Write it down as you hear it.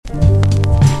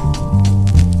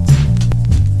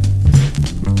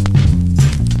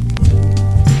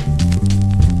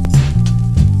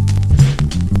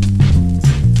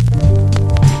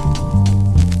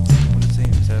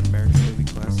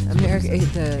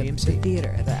AMC.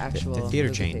 theater, the actual the theater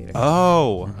movie chain. theater.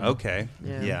 Oh, okay.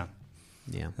 Yeah. Yeah.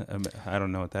 Yeah. I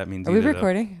don't know what that means. Are we either, though.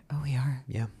 recording? Oh, we are.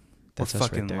 Yeah. We're That's us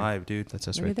fucking right there. live, dude. That's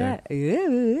us Look right at there.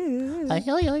 that.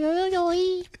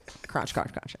 Crunch,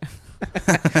 crunch, crunch.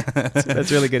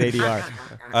 That's really good ADR.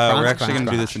 We're actually going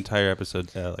to do crunch. this entire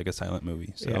episode like a silent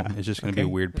movie. So Yeah. it's just going to be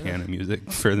weird piano music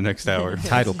for the next hour.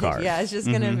 Title card. Yeah, it's just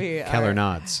going to be... Keller our-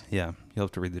 nods. Yeah. You'll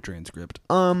have to read the transcript.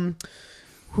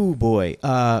 Whoo boy.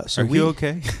 So Are you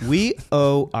okay? we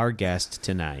owe our guest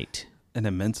tonight An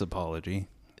immense apology.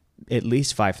 at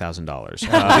least $5,000.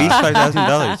 At least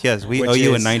 $5,000. Yes, we Which owe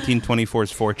you a is-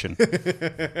 1924's fortune.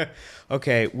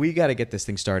 Okay, we got to get this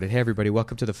thing started. Hey, everybody,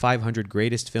 welcome to the 500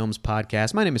 Greatest Films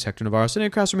podcast. My name is Hector Navarro. Sitting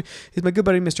across from me is my good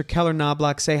buddy, Mr. Keller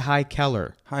Knobloch. Say hi,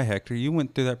 Keller. Hi, Hector. You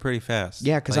went through that pretty fast.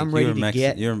 Yeah, 'cause I'm you ready were to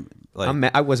get- You're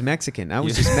like, I was Mexican. I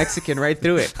was just Mexican right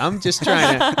through it. I'm just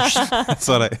trying to that's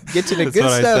what I get to the that's good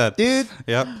what I stuff, said. dude.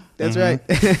 Yep. That's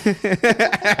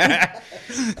Mhm. right.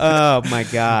 Oh, my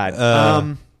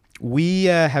God. We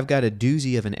have got a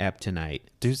doozy of an ep tonight.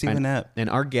 Doozy of an ep. And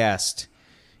our guest,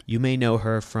 you may know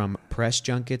her from press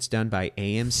junkets done by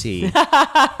AMC.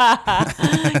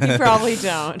 You probably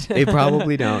don't. They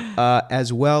probably don't.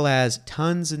 As well as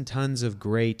tons and tons of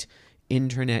great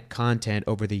internet content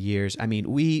over the years. I mean,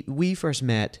 we first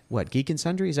met, Geek and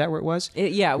Sundry? Is that where it was?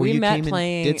 Yeah, Where we you met came and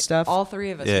playing... did stuff? All three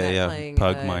of us Yeah, met yeah, playing...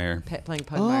 Pugmire. Playing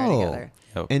Pugmire together.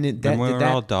 Yep. And it, that, Remember when did we were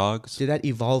that, all dogs? Did that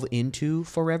evolve into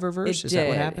Foreververse? Is that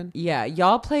what happened? Yeah,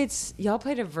 y'all played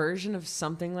a version of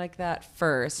something like that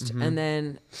 1st, and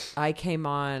then I came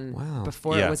on Wow.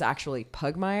 before Yeah. it was actually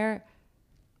Pugmire.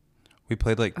 We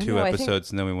played like two no, I think-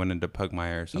 episodes and then we went into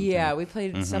Pugmire or something. Yeah, we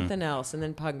played something else, and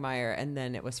then Pugmire, and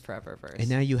then it was Foreververse. And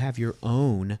now you have your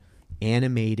own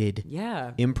animated, yeah,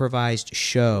 improvised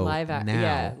show live now.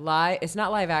 Yeah, live. It's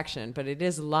not live action, but it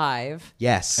is live.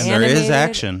 Yes. And there is Animated,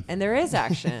 action. And there is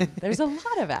action. There's a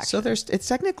lot of action. So it's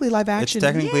technically live action. It's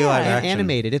technically Yeah. live and action.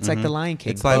 animated. It's like the Lion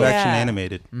King. It's live both. action Yeah.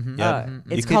 animated. Yep.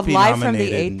 It's You could called be Live from the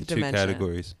nominated Eighth in two Dimension.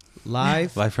 categories.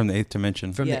 Live Live from the Eighth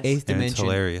Dimension. from Yes. the eighth And it's dimension.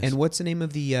 hilarious. And what's the name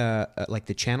of the like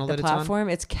the channel the that platform.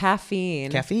 It's Caffeine.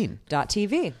 it's on? Caffeine.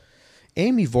 .tv.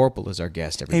 Amy Vorpal is our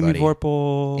guest, Amy everybody.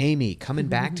 Vorpal. Amy, coming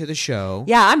back to the show.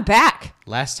 Yeah, I'm back.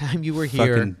 Last time you were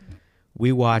here, Fucking-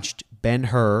 we watched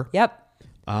Ben-Hur. Yep.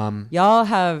 Y'all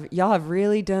have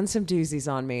really done some doozies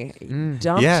on me.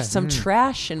 Dumped Yeah. some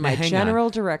trash in my hang on. general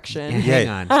direction. Hang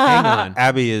Yeah. on, hang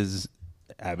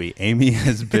on. Amy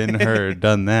has been her,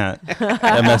 done that.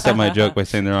 I messed up my joke by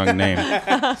saying the wrong name.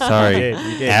 Sorry.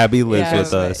 You did. Abby lives Yeah,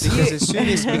 with but- us.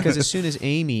 Because as soon as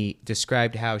Amy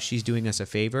described how she's doing us a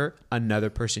favor, another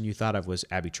person you thought of was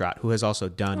Abby Trott, who has also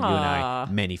done you and I Aw.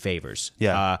 many favors.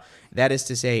 Yeah. That is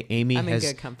to say, Amy I'm in has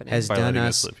good company. has By done letting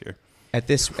us live here. at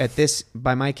this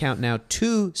by my count now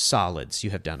 2 solids. You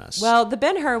have done us. Well, the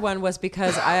Ben-Hur one was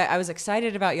because I was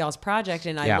excited about y'all's project,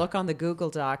 and I Yeah. look on the Google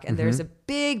Doc, and there's a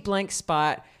big blank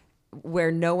spot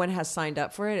where no one has signed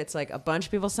up for it. It's like a bunch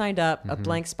of people signed up, a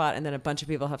blank spot, and then a bunch of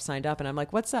people have signed up. And I'm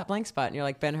like, what's that blank spot? And you're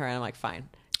like, Ben-Hur. And I'm like, fine.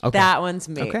 Okay. That one's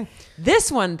me. Okay.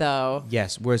 This one, though,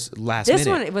 yes, was last this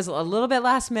minute. one, it was a little bit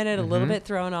last minute, a little bit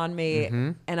thrown on me.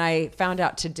 And I found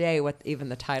out today what even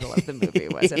the title of the movie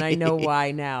was. And I know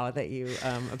why now that you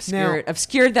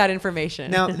obscured that information.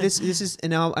 Now this is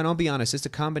and I'll be honest, it's a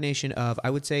combination of,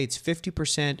 I would say it's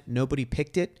 50% nobody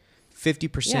picked it,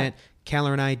 50%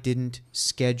 Keller and I didn't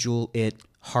schedule it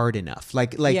hard enough.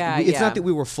 Like Yeah, it's yeah. not that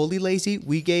we were fully lazy.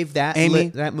 We gave that Amy,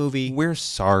 that movie. We're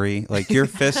sorry. Like, your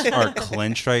fists are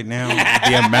clenched right now.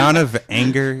 The amount of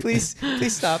anger. Please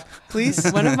stop. Please.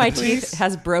 one of my Please. teeth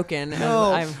has broken.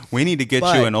 No. And I'm We need to get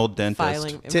But you an old dentist.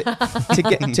 filing.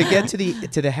 to get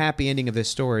to the happy ending of this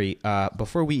story,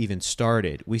 before we even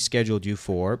started, we scheduled you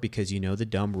for, because you know the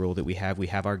dumb rule that we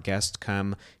have our guests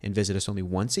come and visit us only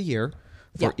once a year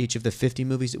for Yeah. each of the 50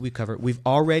 movies that we cover. We've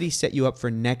already set you up for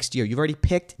next year. You've already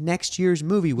picked next year's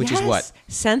movie, which is what?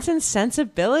 Sense and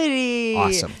Sensibility.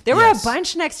 Awesome. There were Yes. a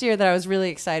bunch next year that I was really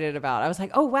excited about. I was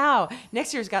like, oh wow,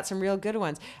 next year's got some real good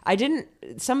ones. I didn't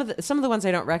some of the ones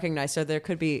I don't recognize, so there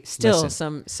could be still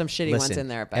Listen. some shitty ones in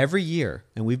there. But every year,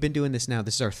 and we've been doing this now.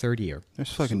 This is our 3rd year.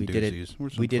 There's fucking we did doozies. it. We're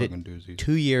some We did fucking it doozies.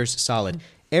 2 years solid.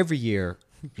 Every year,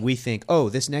 we think, oh,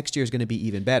 this next year is going to be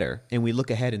even better, and we look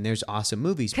ahead and there's awesome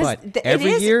movies. 'Cause But it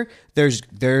every is- year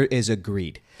there is a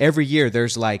greed. Every year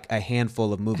there's like a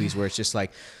handful of movies where it's just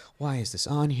like, why is this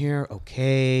on here?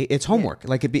 Okay, it's homework.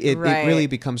 Like it Right. really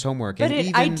becomes homework. But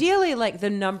and ideally, like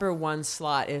the number one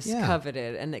slot is Yeah.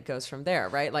 coveted, and it goes from there,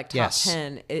 right? Like top Yes.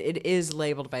 10, it is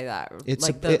labeled by that. It's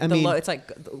like I mean- it's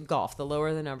like golf. The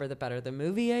lower the number, the better the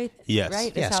movie. Yes.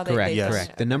 Right. Is Yes, how correct, Yes.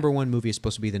 correct. The number one movie is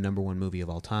supposed to be the number one movie of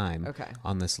all time. Okay.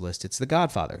 On this list, it's The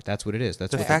Godfather. That's what it is.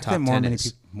 That's The what fact the top that 10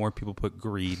 is. more people put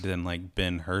Greed than like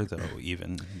Ben-Hur though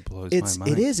even blows It's my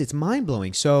mind. it's mind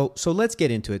blowing. So let's get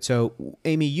into it. So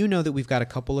Amy, you know that we've got a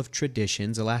couple of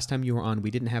traditions. The last time you were on, we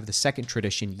didn't have the second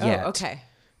tradition yet. Oh, okay.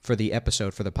 For the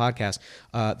episode, for the podcast.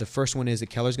 The first one is that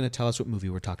Keller's going to tell us what movie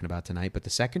we're talking about tonight, but the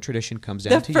second tradition comes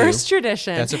down The to first you.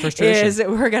 tradition. That's the first tradition. Is that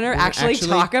we're going to actually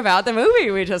talk about the movie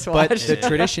we just But watched. the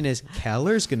tradition is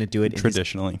Keller's going to do it in his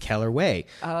Traditionally. Keller way.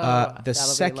 that'll The be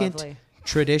second lovely.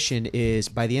 tradition is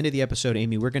by the end of the episode,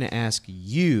 Amy, we're going to ask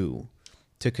you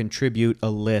to contribute a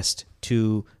list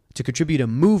to contribute a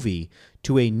movie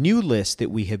to a new list that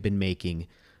we have been making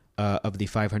of the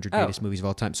 500 greatest movies of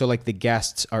all time. So like the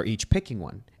guests are each picking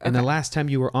one. And the last time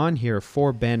you were on here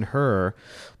for Ben-Hur,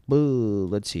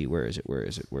 let's see, where is it?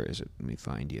 Let me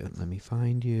find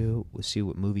you. We'll see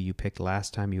what movie you picked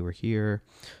last time you were here.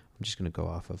 I'm just going to go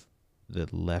off of the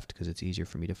left because it's easier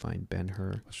for me to find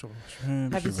Ben-Hur.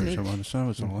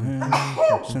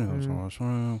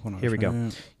 Here we go.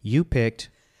 You picked,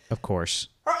 of course,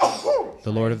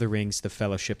 The Lord of the Rings, The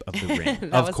Fellowship of the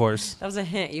Ring. Of course. That was a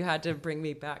hint. You had to bring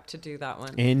me back to do that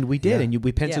one. And we did, Yeah. and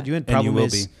we penciled Yeah. you in. And you Problem will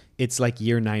is, be. it's like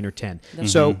year 9 or 10. Mhm. So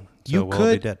So you we'll all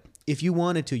be could, dead. if you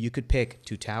wanted to, you could pick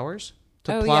Two Towers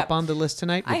to Oh, plop yeah. on the list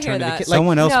tonight. I hear Return to the that. Ki-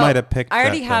 Someone else No, might have picked I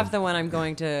already that, have though. the one I'm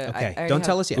going to. Okay, don't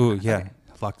tell us yet. Ooh, yeah. Okay.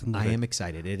 Locked and I loaded. am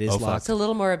excited. It is Oh, fuck. locked. It's a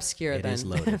little more obscure It than is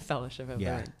loaded. Fellowship of the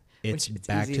Yeah. Ring. It's which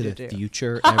Back easy to to the do.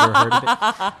 Future. Ever heard of it?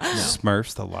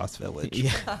 Smurfs, The Lost Village.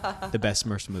 Yeah, the best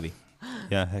Smurfs movie.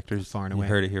 Yeah, Hector's Far and you away.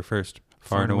 heard it here first.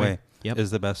 Far and Away. Yep.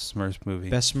 Is the best Smurfs movie.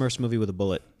 Best Smurfs movie with a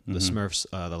bullet. The Mhm. Smurfs,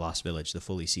 The Lost Village, the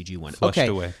fully CG one. Flushed Okay,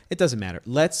 away. it doesn't matter.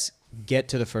 Let's get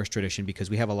to the first tradition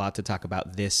because we have a lot to talk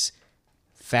about this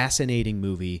fascinating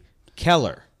movie.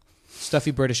 Keller, stuffy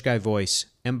British guy voice,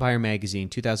 Empire Magazine,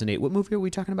 2008. What movie are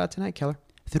we talking about tonight, Keller?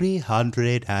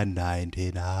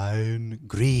 399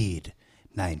 Greed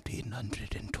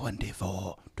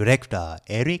 1924 Director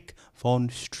Erich von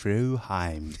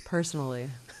Stroheim Personally.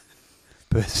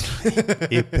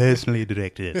 He personally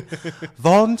directed it.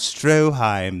 Von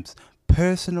Stroheim's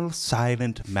personal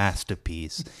silent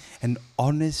masterpiece. An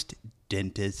honest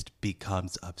dentist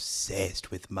becomes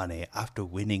obsessed with money after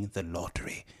winning the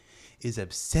lottery. Is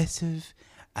obsessive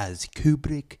as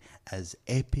Kubrick, as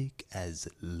epic as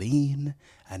lean,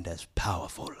 and as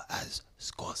powerful as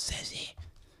Scorsese.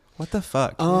 What the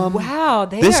fuck? Wow,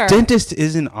 they this are. dentist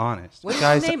isn't honest. What's his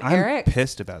Guys, name, I'm Eric?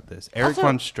 pissed about this. Eric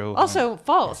von Stroheim. Also,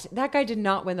 false. That guy did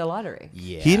not win the lottery.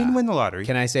 Yeah. He didn't win the lottery.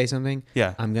 Can I say something?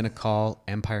 Yeah. I'm gonna call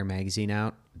Empire Magazine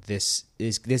out. This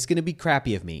is gonna be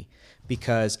crappy of me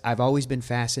because I've always been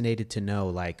fascinated to know,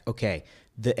 like, okay,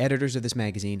 the editors of this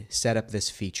magazine set up this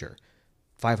feature.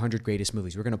 500 greatest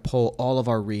movies. We're going to poll all of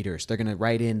our readers. They're going to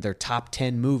write in their top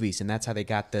 10 movies, and that's how they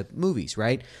got the movies,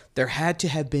 right? There had to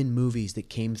have been movies that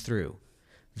came through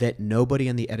that nobody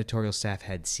on the editorial staff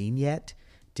had seen yet.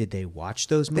 Did they watch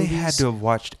those They movies? had to have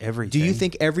watched everything. Do you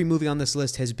think every movie on this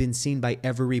list has been seen by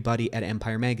everybody at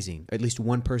Empire Magazine? Or at least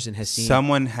one person has seen it?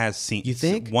 someone has seen? You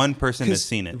think? one person has 'Cause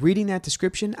seen it? Reading that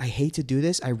description, I hate to do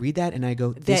this. I read that and I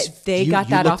go, this, They got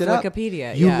that looked off it up.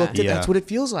 Wikipedia, You yeah. looked at Yeah. that's what it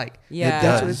feels like. Yeah.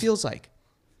 That's It what it does. feels like.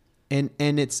 And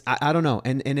it's I don't know.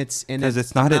 And it's Because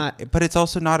it's not, but it's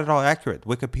also not at all accurate.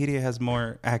 Wikipedia has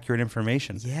more accurate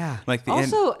information. Yeah. Like the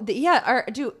end. Also,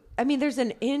 there's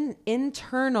an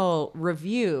internal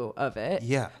review of it.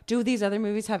 Yeah. Do these other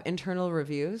movies have internal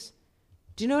reviews?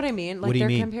 Do you know what I mean? Like What do you they're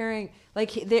mean? comparing,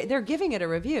 like they're giving it a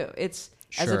review. It's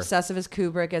as Sure. obsessive as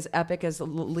Kubrick, as epic as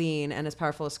Lean, and as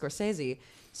powerful as Scorsese.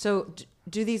 So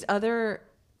do these other?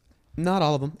 Not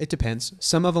all of them. It depends.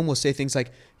 Some of them will say things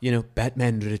like,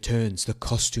 Batman Returns, the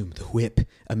costume, the whip,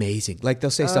 amazing. Like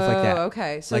they'll say stuff like that. Oh,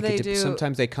 okay. So like they do.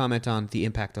 Sometimes they comment on the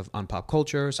impact on pop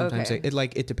culture. Sometimes Okay.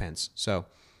 it depends. So,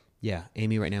 yeah,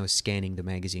 Amy right now is scanning the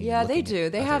magazine. Yeah, they looking do.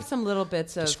 at They other have some little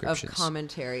bits of descriptions.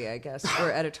 commentary, I guess,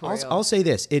 or editorial. I'll say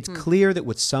this: it's Hmm. clear that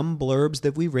with some blurbs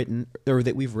that we've written or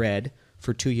that we've read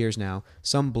for 2 years now,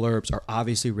 some blurbs are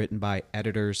obviously written by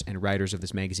editors and writers of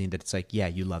this magazine. That it's like, yeah,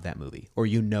 you love that movie, or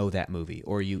that movie,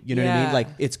 or you know what I mean? Yeah. Like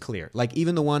it's clear. Like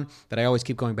even the one that I always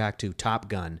keep going back to, Top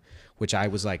Gun, which I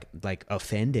was like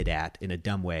offended at in a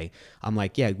dumb way. I'm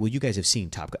like, yeah, well, you guys have seen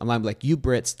Top Gun. I'm like, you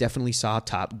Brits definitely saw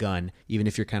Top Gun, even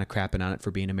if you're kind of crapping on it for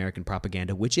being American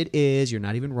propaganda, which it is. You're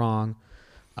not even wrong.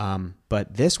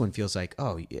 But this one feels like,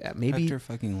 oh yeah, maybe. Hector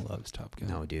fucking loves Top Gun.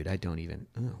 No, dude, I don't even.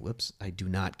 Whoops, I do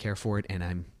not care for it, and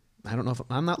I don't know if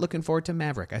I'm not looking forward to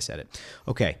Maverick. I said it.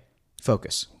 Okay,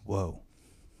 focus. Whoa.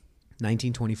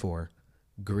 1924,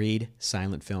 Greed,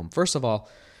 silent film. First of all,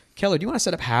 Keller, do you want to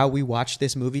set up how we watched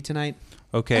this movie tonight?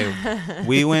 Okay,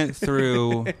 we went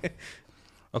through.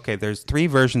 Okay, there's 3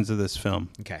 versions of this film.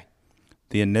 Okay,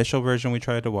 The initial version we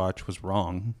tried to watch was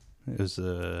wrong. It was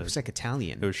like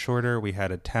Italian. It was shorter. We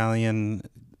had Italian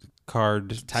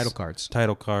Title cards.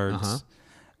 Uh-huh.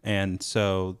 And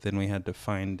so then we had to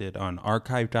find it on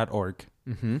archive.org.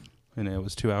 Mm-hmm. And it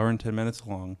was 2 hours and 10 minutes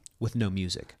long. With no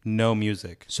music. No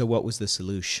music. So what was the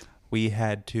solution? We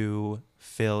had to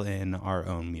fill in our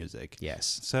own music.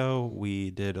 Yes. So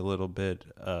we did a little bit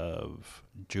of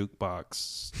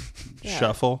jukebox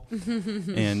shuffle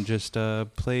and just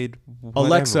played whatever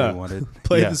Alexa, we wanted.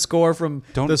 play the score from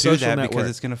Don't the do Social that Network. because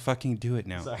it's going to fucking do it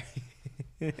now. Sorry.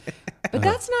 But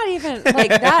that's not even like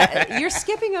that. You're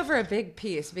skipping over a big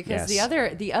piece because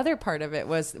Yes. the other part of it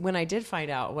was when I did find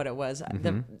out what it was.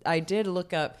 I did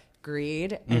look up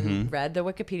Greed and read the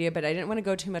Wikipedia, but I didn't want to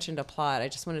go too much into plot. I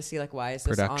just wanted to see like why is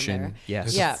this Production, on there? yes.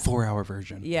 There's Yeah. a 4-hour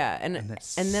version. Yeah, and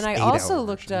that's then I 8-hour also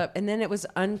looked version. up, and then it was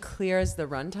unclear as the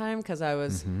runtime because I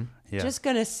was Yeah. just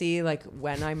gonna see like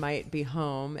when I might be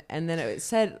home, and then it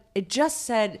just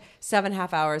said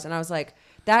 7.5 hours, and I was like,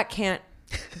 that can't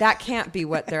be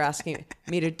what they're asking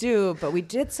me to do. But we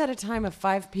did set a time of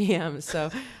 5 p.m. So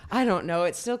I don't know.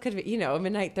 It still could be,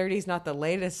 midnight 30 is not the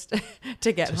latest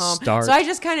to get home. start. So I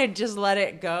just kind of just let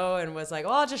it go and was like,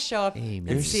 well, I'll just show up Amen. and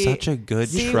You're see. such a good,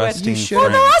 see trusting You should. Well,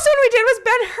 friend. the last one we did was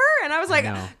Ben-Hur, and I was like,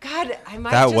 know. God, I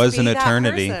might That just was be an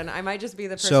eternity. That person. I might just be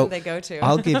the person So they go to.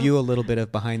 I'll give you a little bit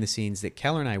of behind the scenes that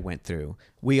Keller and I went through.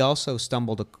 We also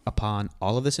stumbled upon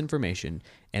all of this information,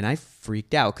 and I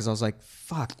freaked out because I was like,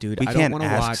 "Fuck, dude, We I don't can't want to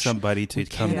ask watch somebody to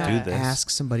come can't do this.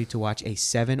 Ask somebody to watch a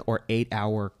 7 or 8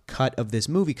 hour cut of this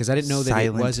movie because I didn't know that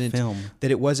Silent film.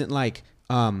 it wasn't like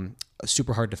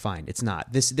super hard to find. It's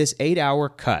not. This 8 hour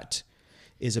cut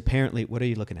is apparently. What are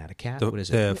you looking at? A cat? What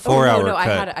is it? The 4-hour no,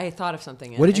 cut. I thought of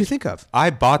something. What did you think of? I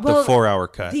bought the 4-hour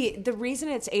cut. The reason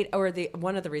it's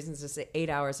one of the reasons it's 8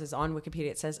 hours is on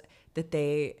Wikipedia. It says that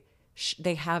they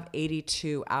have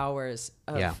 82 hours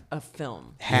of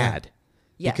film. Had.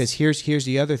 Yes. Because here's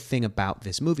the other thing about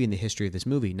this movie and the history of this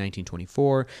movie.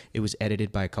 1924, it was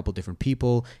edited by a couple different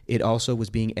people. It also was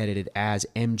being edited as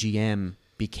MGM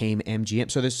became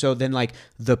MGM. So then like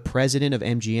the president of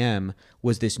MGM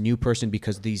was this new person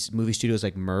because these movie studios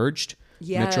like merged.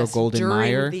 Yes, Metro Goldwyn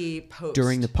Mayer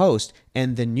during the post.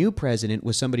 And the new president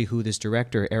was somebody who this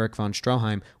director Erich von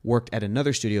Stroheim worked at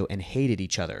another studio and hated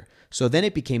each other. So then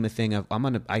it became a thing of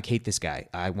I hate this guy.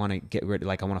 I want to get rid.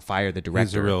 Like I want to fire the director.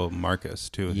 He's a real Marcus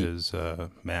to his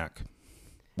Mac.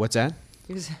 What's that?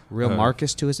 He was- Real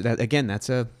Marcus to us. That's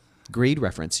a Greed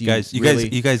reference. You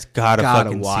guys gotta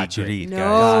fucking watch see it. Greed,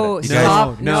 No, guys.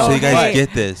 stop. No, So you guys Right.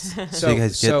 get this. So you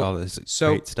guys get all this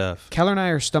great stuff. Keller and I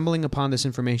are stumbling upon this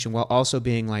information while also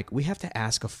being like, we have to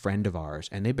ask a friend of ours,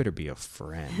 and they better be a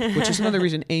friend. Which is another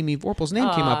reason Amy Vorpal's name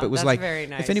came up. It was that's like, very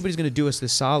nice. if anybody's going to do us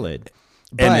this solid,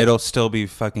 And it'll still be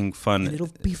fucking fun. and it'll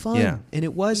be fun. Yeah. And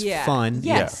it was Yeah. fun.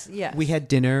 Yes, yes. We had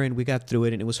dinner and we got through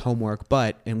it and it was homework,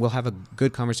 and we'll have a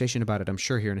good conversation about it, I'm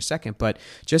sure, here in a second. But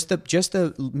just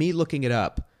the me looking it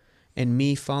up and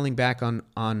me falling back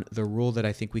on the rule that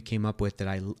I think we came up with that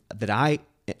I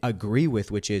agree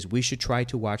with, which is we should try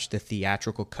to watch the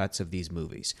theatrical cuts of these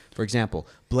movies. For example,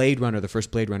 Blade Runner, the first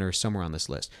Blade Runner is somewhere on this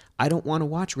list. I don't want to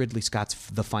watch Ridley Scott's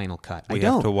The Final Cut. We I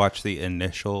don't. have to watch the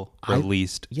initial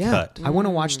released Yeah, cut. I want to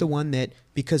watch the one that,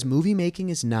 because movie making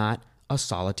is not a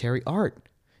solitary art.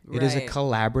 It is a Right.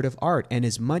 collaborative art. And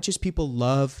as much as people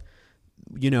love,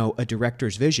 a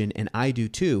director's vision, and I do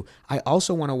too, I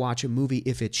also want to watch a movie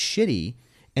if it's shitty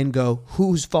and go,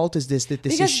 whose fault is this that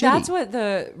this because is shitty? that's what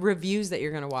the reviews that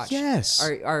you're going to watch Yes.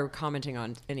 are commenting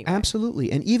on anyway.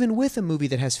 Absolutely. And even with a movie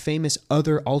that has famous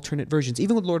other alternate versions,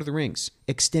 even with Lord of the Rings,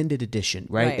 extended edition,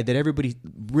 right? That everybody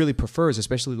really prefers,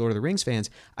 especially Lord of the Rings fans,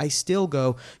 I still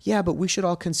go, yeah, but we should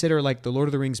all consider like the Lord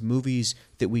of the Rings movies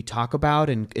that we talk about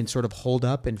and sort of hold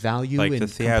up and value Like and the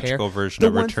theatrical compare. version The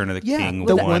of one- Return of the yeah, King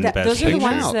the won one- Best those are the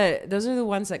Picture.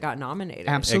 ones that got nominated.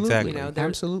 Absolutely. Exactly. They're-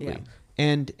 Absolutely. yeah.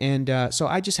 And so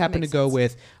I just happen to makes go sense.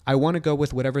 with, I want to go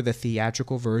with whatever the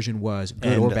theatrical version was,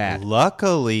 good or bad.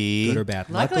 Luckily, Good or bad.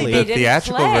 Luckily, The they didn't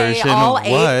theatrical play version all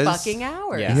 8 was- fucking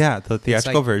hours. Yeah. yeah, the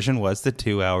theatrical like- version was the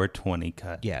 2-hour 20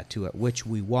 cut. Yeah, to which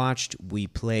we watched, we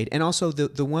played, and also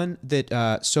the one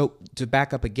that so to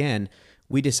back up again,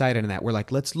 we decided on that. We're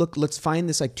like, let's find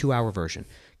this like 2-hour version.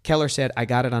 Keller said, I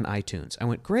got it on iTunes. I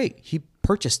went, great. He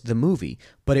purchased the movie,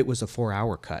 but it was a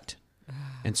 4-hour cut.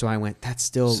 And so I went, that's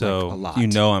still So like a lot. you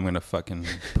know I'm gonna fucking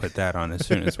put that on as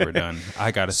soon as we're done. I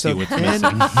gotta see what's then,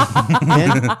 missing.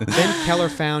 then Keller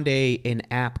found an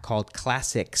app called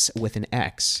Classics with an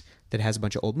X that has a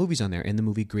bunch of old movies on there, and the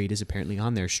movie Greed is apparently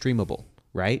on there, streamable,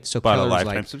 right? So Bought a Keller's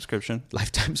lifetime like, subscription.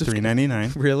 lifetime subscription.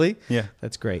 $3.99. Really? Yeah.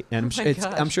 That's great. And Oh my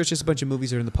gosh. I'm sure it's just a bunch of movies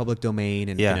that are in the public domain,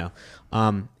 and Yeah. you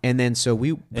know, and then so we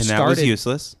And that was started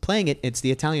useless. playing it. It's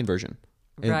the Italian version.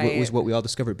 It Right. was what we all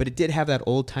discovered, but it did have that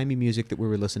old timey music that we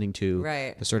were listening to,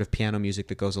 Right. the sort of piano music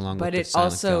that goes along But with the it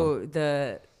silent also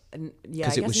film. I 'Cause it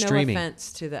guess was no streaming.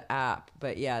 offense to the app,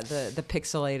 but yeah, the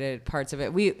pixelated parts of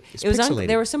it. It's It was pixelated.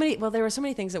 there were so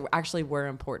many things that were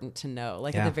important to know.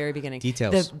 Like Yeah. at the very beginning,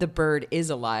 Details. The bird is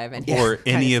alive, and Or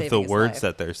he's any kinda of the saving his words life.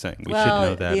 that they're saying. We well, should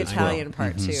know that the as Italian well.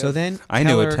 part too. So then I knew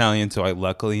Keller- Italian, so I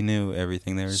luckily knew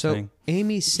everything they were So saying.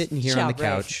 Amy's sitting here on the Ciao,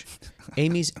 Ray. couch.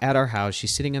 Amy's at our house.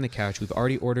 She's sitting on the couch. We've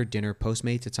already ordered dinner.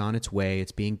 Postmates. It's on its way.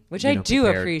 It's being which you I know, do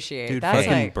prepared. appreciate. Dude, That's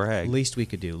fucking like brag. Least we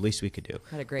could do. Least we could do.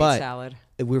 had a great But salad.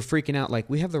 we're freaking out like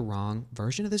we have the wrong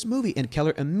version of this movie. And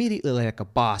Keller immediately, like a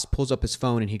boss, pulls up his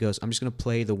phone and he goes, "I'm just going to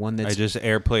play the one I that's just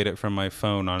airplayed it from my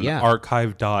phone on Yeah.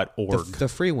 archive.org. the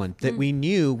free one that we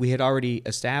knew we had already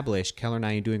established." Keller and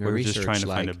I doing our We were research, just trying to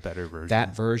like find a better version.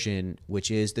 that version,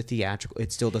 which is the theatrical.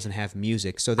 It still doesn't have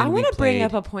music. So then I we want to bring played-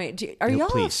 up a point. Are No, y'all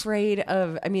please. afraid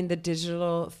of? I mean, the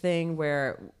digital thing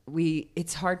where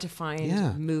it's hard to find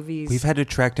Yeah. movies. We've had to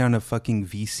track down a fucking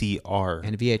VCR.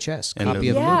 and VHS And copy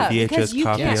a of the yeah, movie. VHS because you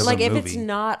copy can't. of a Like if it's movie.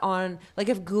 not on, like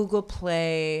if Google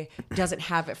Play doesn't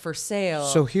have it for sale,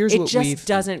 So here's it what just we've-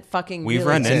 doesn't fucking. We've really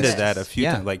run into exist. that a few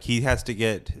Yeah. times. Like he has to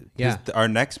get Yeah. our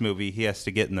next movie. He has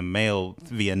to get in the mail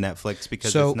via Netflix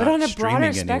because So- it's not But on a streaming broader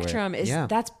anywhere. spectrum, Yeah.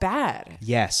 that's bad.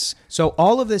 Yes. So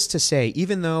all of this to say,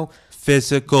 even though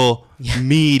Physical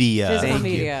media. Physical Thank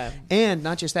you. media. and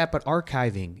not just that, but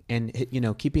archiving and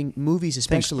keeping movies, Thanks,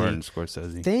 especially. Martin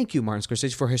Scorsese. Thank you, Martin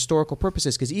Scorsese, for historical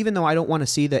purposes. Because even though I don't want to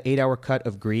see the 8-hour cut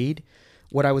of Greed,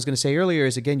 what I was going to say earlier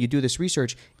is, again, you do this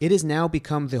research, it has now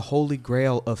become the holy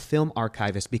grail of film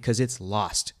archivists because it's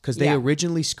lost. Because they Yeah.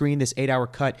 originally screened this 8-hour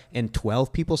cut and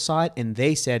 12 people saw it, and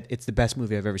they said it's the best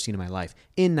movie I've ever seen in my life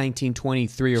in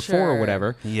 1923 or 4 or Sure.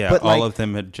 whatever. Yeah, But, all like, of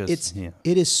them had just. it's yeah.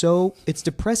 it is it's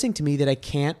depressing to me that I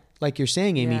can't, like you're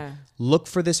saying, Amy, Yeah. look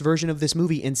for this version of this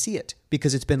movie and see it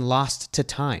because it's been lost to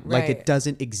time. Like it Right.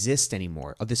 doesn't exist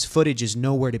anymore. This footage is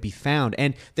nowhere to be found.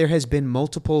 And there has been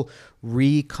multiple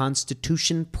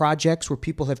reconstitution projects where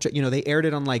people have, they aired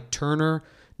it on like Turner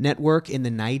Network in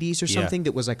the 90s or Yeah. something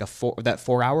that was like that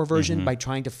 4-hour version by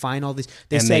trying to find all these.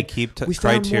 They And said, they keep "We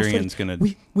found more Criterion's footage.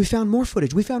 gonna- We found more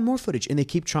footage. We found more footage." And they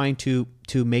keep trying to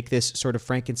make this sort of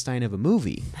Frankenstein of a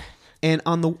movie. And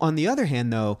on the other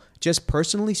hand, though, just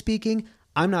personally speaking,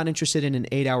 I'm not interested in an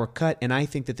 8-hour cut, and I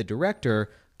think that the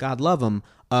director, God love him,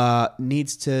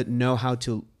 needs to know how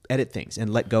to edit things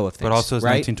and let go of things. But also it's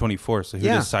right? 1924, so who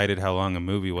Yeah. decided how long a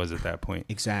movie was at that point?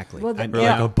 Exactly. Well, I'm- Or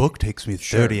Yeah. like a book takes me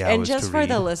 30 hours And just to for read.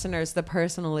 the listeners, the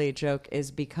personally joke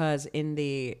is because in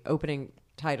the opening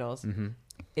titles,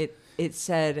 it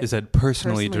said Is that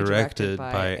personally Personally directed directed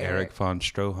by by Eric Eric. von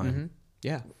Stroheim?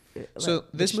 Yeah. So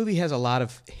this movie has a lot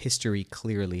of history,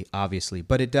 clearly, obviously,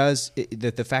 but it does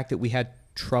the fact that we had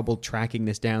trouble tracking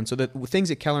this down. So the things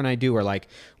that Keller and I do are like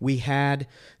we had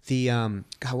the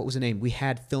what was the name? We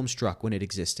had Filmstruck when it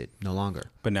existed, no longer.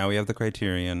 But now we have the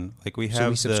Criterion. Like we have So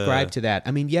we subscribe the, to that.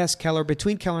 I mean, yes,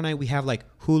 between Keller and I, we have like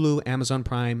Hulu, Amazon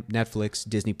Prime, Netflix,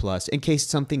 Disney Plus, in case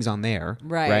something's on there.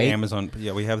 Right. Amazon.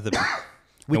 Yeah, we have the.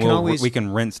 We and can always we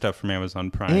can rent stuff from Amazon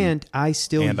Prime. and I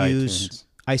still and use iTunes.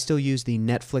 I still use the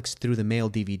Netflix through the mail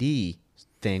DVD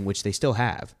thing, which they still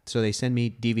have. So they send me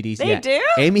DVDs. They do?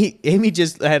 Amy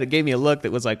just gave me a look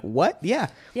that was like, "What? Yeah,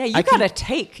 Yeah, you I got can- a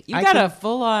take. You I got can- a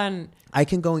full on. I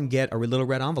can go and get a little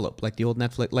red envelope like the old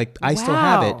Netflix. Like I still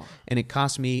have it, Wow. and it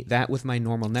costs me that with my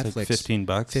normal Netflix like $15.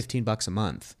 $15 a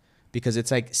month. Because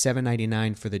it's like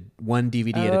 $7.99 for the one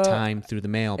DVD at a time through the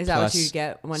mail. Is that what plus- you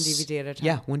get? One DVD at a time?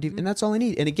 Yeah, one DVD, and that's all I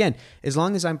need. And again, as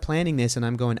long as I'm planning this and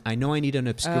I'm going, I know I need an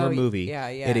obscure Oh, movie. yeah,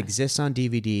 yeah. It exists on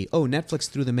DVD. Oh, Netflix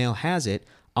through the mail has it.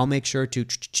 I'll make sure to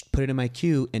put it in my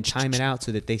queue and time it out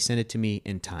so that they send it to me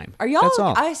in time. Are y'all? That's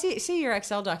all. I see your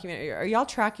Excel document. Are y'all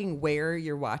tracking where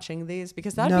you're watching these?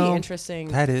 Because that'd No. be interesting.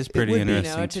 That is pretty would be,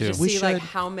 interesting to too. just We see like should-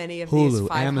 how many of these Hulu,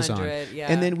 500. Amazon, Yeah.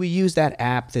 and then we use that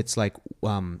app that's like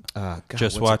God, Just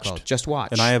what's it Watched. called? Just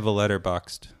Watch. And I have a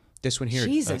letterboxed. this one here.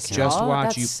 Jesus, Just y'all, Watch.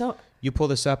 That's You so. You pull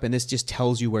this up, and this just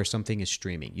tells you where something is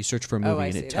streaming. You search for a movie, I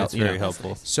and see. it tells That's you. very know.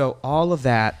 helpful. So all of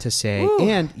that to say, Woo.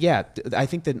 and yeah, I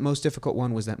think the most difficult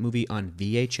one was that movie on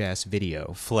VHS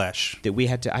video Flesh.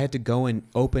 that I had to go and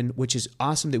open, which is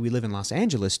awesome that we live in Los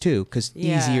Angeles too, because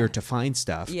Yeah. easier to find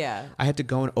stuff. Yeah. I had to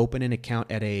go and open an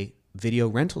account at a video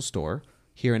rental store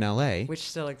here in LA, Which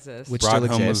still exists. Which Brought still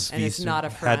home exists. a And it's VCR. not a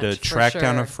Had to front, for track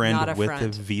down sure. a friend Not a with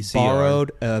front. a VCR.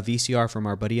 borrowed a VCR from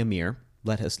our buddy Amir.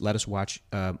 Let us watch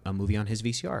a movie on his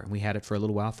VCR, and we had it for a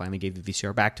little while. Finally, gave the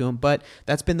VCR back to him, but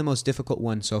that's been the most difficult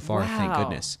one so far. Thank Wow.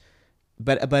 goodness.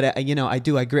 But I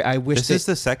do agree. I wish This is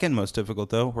the second most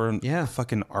difficult, though. We're on Yeah.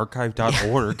 fucking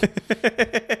archive.org.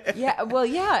 Yeah, well,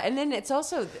 yeah, and then it's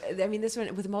also, I mean, this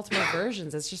one with multiple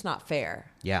versions, it's just not fair.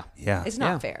 yeah. Yeah. It's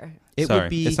not Yeah. fair. It Sorry. would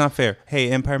be. It's not fair. Hey,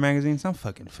 Empire Magazine, it's not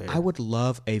fucking fair. I would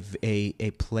love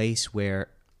a place where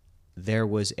there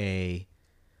was a.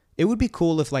 It would be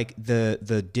cool if like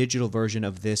the digital version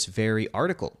of this very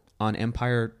article on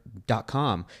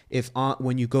empire.com, if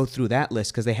when you go through that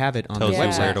list, because they have it on Tells the you Yeah.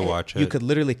 website, where to watch it. you could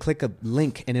literally click a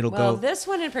link and it'll Well, go. this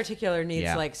one in particular needs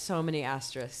Yeah. like so many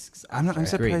asterisks. I'm after it.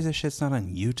 surprised Agreed. this shit's not on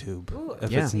YouTube. Ooh,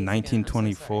 if Yeah. it's again, I'm so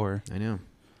 1924. I know.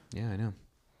 Yeah, I know.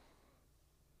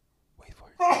 Wait for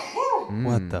it.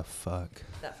 What the fuck?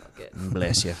 That felt good.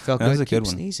 Bless you. Felt That good. was a Keep good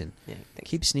one. sneezing. Yeah, thanks.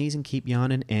 Keep sneezing, keep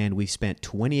yawning, and we've spent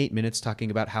 28 minutes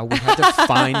talking about how we had to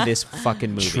find this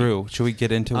fucking movie. True. Should we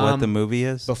get into what the movie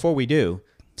is? Before we do,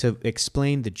 to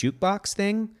explain the jukebox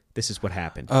thing, this is what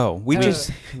happened. Oh, we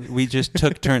just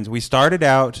took turns. We started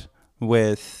out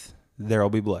with There'll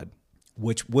Be Blood,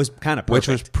 Which was kind of which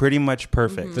perfect. was pretty much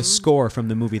perfect. The score from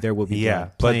the movie There Will Be Yeah,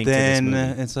 Blood. but playing to this then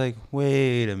movie. it's like,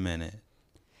 wait a minute.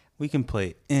 We can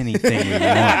play anything we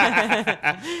want.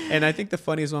 And I think the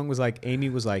funniest one was like, Amy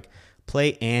was like,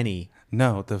 play Annie.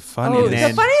 No, the Oh, funniest.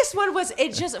 then- the funniest one was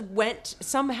it just went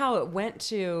somehow. It went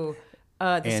to the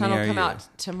Annie, sun will are come you- out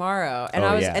tomorrow, and Oh,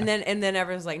 I was, yeah. and then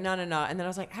everyone's like, no, and then I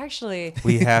was like, actually,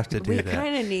 we have to do we that.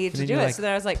 kind of need to then do you're it. like, So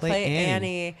then I was like, play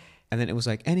Annie. And then it was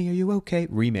like, Annie, are you okay?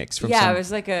 Remix from Yeah, some. it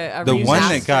was like a The one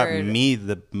that got remastered- me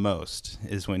the most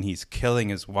is when he's killing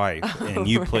his wife, and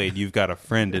you played "You've Got a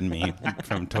Friend in Me"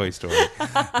 from Toy Story.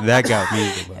 That got me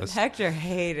the most. Hector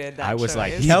hated that. I was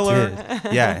like, choice. He Tell her.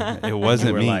 did. Yeah, it wasn't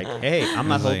You were me. like, hey, I'm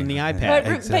not was like, holding the yeah. iPad.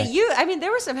 But Exactly. you, I mean,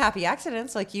 there were some happy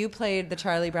accidents. Like you played the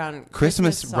Charlie Brown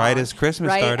Christmas- song, right as Christmas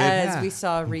right started. as Yeah. we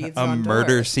saw wreaths A on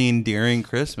murder doors. scene during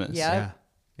Christmas. Yeah.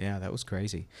 Yeah, that was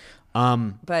crazy.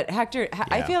 But Hector,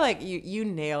 I Yeah. feel like you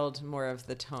nailed more of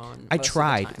the tone. I most of the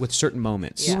tried time. with certain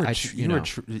moments. Yeah. You were I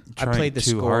trying played the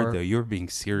too score. hard though. You were being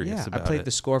serious Yeah, I about played it.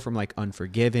 the score from like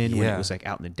Unforgiven when Yeah. it was like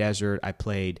out in the desert. I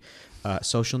played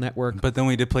Social Network. But then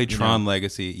we did play Tron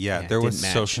Legacy. Yeah, Yeah, there it was didn't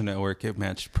match. Social Network. It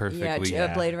matched perfectly.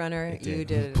 Yeah, Blade Runner, It you did.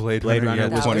 did. Blade Blade Runner, Runner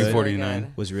yeah, was good.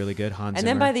 2049. was really good. Hans And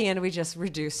then Zimmer. by the end, we just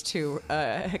reduced to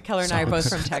Keller and I are both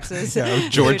from Texas.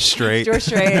 George Strait. George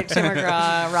Strait, Tim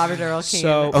McGraw, Robert Earl Keen.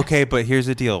 So- Okay, but here's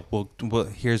the deal. Well,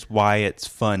 here's why it's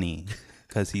funny.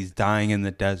 Because he's dying in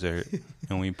the desert,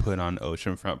 and we put on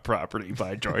Oceanfront Property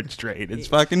by George Strait. It's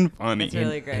fucking funny. It's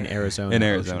really great. in Arizona. In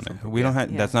Arizona. Oceanfront. We don't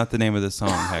have. Yeah. That's not the name of the song,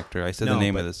 Hector. I said No, the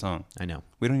name but- of the song. I know.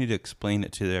 We don't need to explain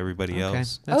it to everybody Okay.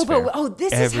 else. That's but fair.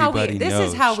 this is how Everybody we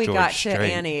knows got George to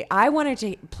Strait. Annie. I wanted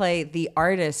to play the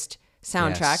Artist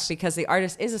soundtrack Yes. because the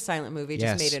Artist is a silent movie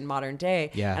just Yes. made in modern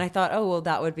day. Yeah. And I thought, oh well,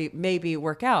 that would be maybe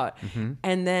work out. Mm-hmm.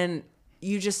 And then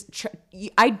you just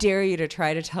I dare you to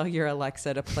try to tell your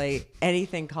Alexa to play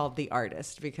anything called The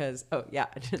Artist because don't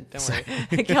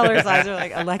worry. Keller's eyes are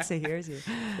like, Alexa hears you.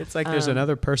 It's like there's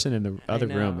another person in the other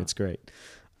room. know. It's great.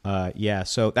 Yeah,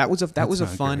 so that was a not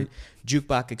fun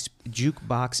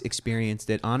jukebox experience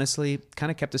that honestly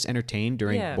kind of kept us entertained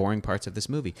during Yeah. boring parts of this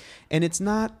movie. And it's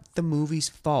not the movie's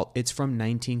fault. It's from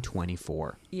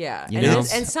 1924. Yeah. You and know?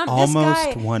 it's- and some Almost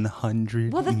this guy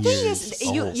 100 Well, the thing years is,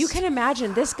 you old. can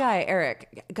imagine this guy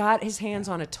Eric got his hands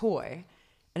on a toy,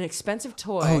 an expensive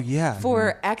toy. Oh, yeah.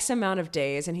 For X amount of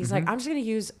days, and he's Mm-hmm. like, I'm just going to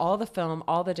use all the film,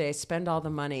 all the days, spend all the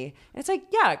money. And it's like,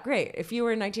 yeah, great. If you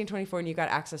were in 1924 and you got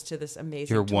access to this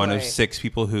amazing, You're one of toy, 6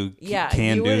 people who Yeah,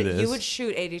 can you do would, this. You would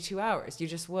shoot 82 hours. You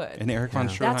just would. And Eric von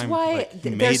Stroheim. That's why like,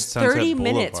 made there's Sunset 30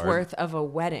 minutes Boulevard. worth of a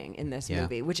wedding in this Yeah.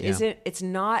 movie, which Yeah. isn't. It's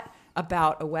not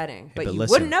about a wedding, but but you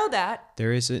listen, wouldn't know that.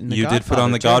 There is it in the You did put on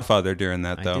Godfather, The too. Godfather during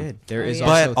that, though. I did. There Oh, is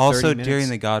yeah. But also 30 during minutes.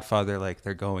 The Godfather, like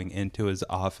they're going into his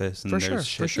office and For there's sure,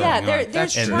 shit for sure. going Yeah, on.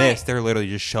 there's and trying- this, they're literally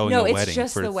just showing No, the it's wedding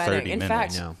just for the wedding. 30 In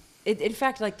minutes. fact, No. in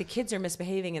fact, like the kids are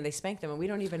misbehaving and they spank them, and we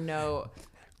don't even know.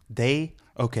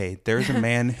 There's a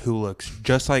man who looks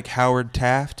just like Howard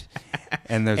Taft,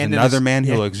 and there's And then another this- man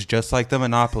who yeah. looks just like the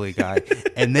Monopoly guy,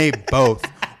 and they both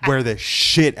wear the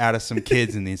shit out of some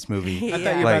kids in this movie. I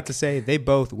thought you were about to say they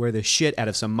both wear the shit out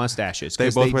of some mustaches. They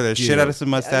 'cause both wear the do. shit out of some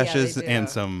mustaches they do. and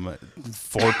some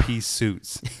 4-piece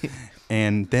suits.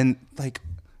 And then, like,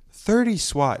 30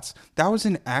 swats. That was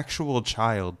an actual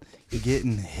child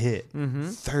getting hit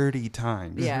 30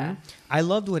 times. Yeah. I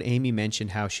loved what Amy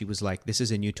mentioned, how she was like, this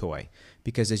is a new toy.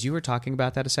 Because as you were talking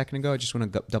about that a second ago, I just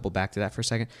want to double back to that for a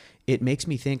second. It makes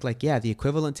me think like, yeah, the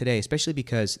equivalent today, especially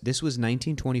because this was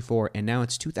 1924 and now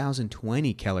it's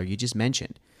 2020, Keller, you just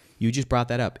mentioned. You just brought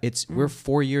that up. We're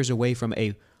 4 years away from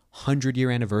a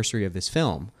 100-year anniversary of this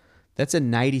film. That's a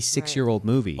 96-year-old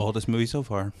movie. Oldest movie so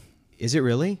far Is it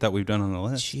really? that we've done on the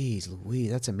list. Jeez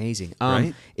Louise, that's amazing.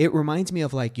 Right? It reminds me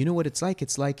of like, you know what it's like?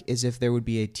 It's like as if there would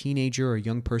be a teenager or a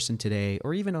young person today,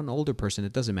 or even an older person,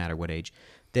 it doesn't matter what age,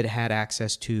 that had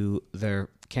access to their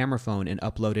camera phone and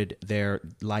uploaded their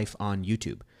life on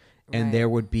YouTube. And Right. there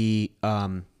would be,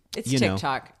 It's you know,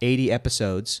 TikTok. 80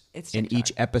 episodes, It's and TikTok.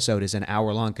 each episode is an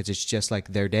hour long because it's just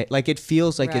like their day. Like it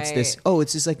feels like it's this, Right.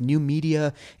 it's this like new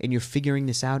media, and you're figuring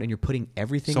this out and you're putting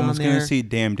everything Someone's on going there. to see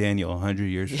Damn Daniel 100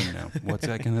 years from now. What's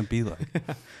that going to be like?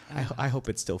 I hope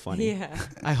it's still funny. Yeah.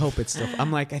 I hope it's still.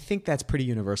 I'm like, I think that's pretty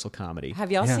universal comedy. Have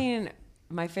y'all Yeah. seen?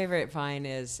 My favorite vine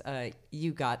is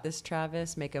 "You got this,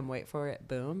 Travis. Make him wait for it.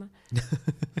 Boom."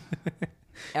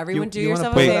 Everyone, do you wanna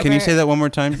yourself put- a favor. Wait, can you say that one more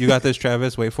time? You got this,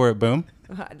 Travis. Wait for it. Boom.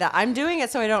 I'm doing it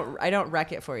so I don't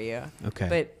wreck it for you. Okay.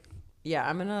 But yeah,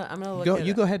 I'm gonna look.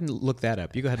 You go ahead and look that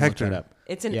up. You go ahead and Hector. look that up.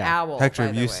 It's an Yeah. owl. Hector, by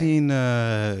have the you way. seen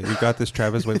You got this,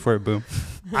 Travis? Wait for it. Boom.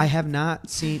 I have not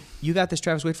seen. You got this,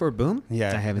 Travis. Wait for it. Boom.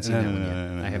 Yeah. I haven't seen No, that no, one no, yet.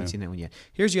 no, no, I haven't no. seen that one yet.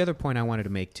 Here's the other point I wanted to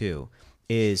make too.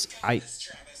 Is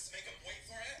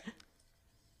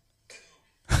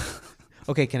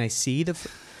okay? Can I see the?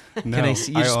 No, can I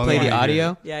see? You just only play the wanna hear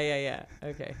audio. Yeah.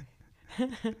 Okay.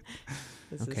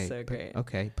 This Okay. is so great.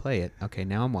 Okay. Play it. Okay.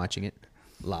 Now I'm watching it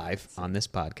live on this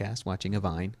podcast. Watching a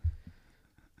Vine.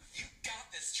 You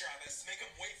got this, Travis. Make him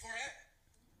wait for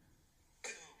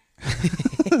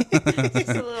it. It's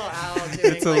a little owl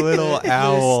doing It's a like little the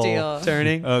owl. steal.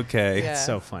 Turning. Okay. Yeah. It's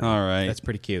so funny. All right. That's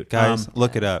pretty cute. Guys,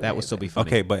 look it up. that will still be funny.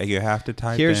 Okay, but you have to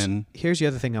type Here's in. the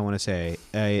other thing I want to say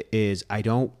is I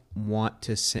don't want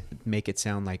to make it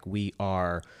sound like we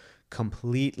are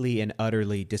completely and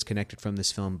utterly disconnected from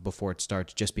this film before it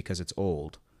starts just because it's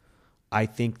old. I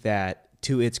think that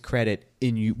to its credit,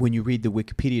 when you read the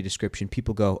Wikipedia description,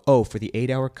 people go, oh, for the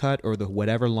 8-hour cut or the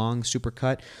whatever long super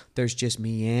cut, there's just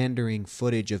meandering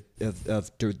footage of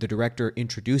the director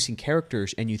introducing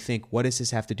characters, and you think, what does this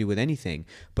have to do with anything?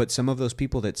 But some of those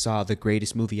people that saw the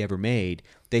greatest movie ever made,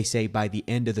 they say by the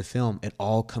end of the film, it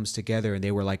all comes together, and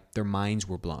they were like, their minds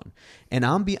were blown. And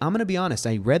I'm going to be honest,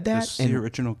 I read that, This is and the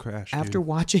original Crash. after dude.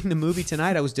 watching the movie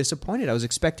tonight, I was disappointed. I was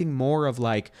expecting more of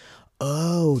like,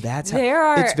 oh, that's how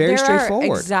It's very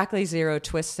straightforward. Exactly zero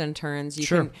twists and turns. You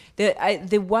Sure. can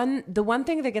the one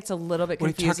thing that gets a little bit What are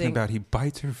you confusing talking about? He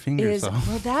bites her fingers is off.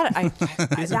 well that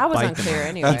that was bite them unclear off.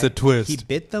 anyway. That's a twist. He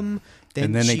bit them,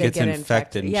 And then she, it gets get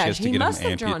infected, and Yeah, she has to he get must him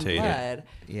have drawn amputated. blood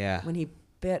yeah. when he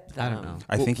bit them. I don't know.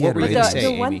 I think he what had were you really But gonna the,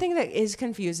 say, the one Amy? thing that is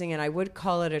confusing, and I would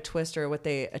call it a twist, or what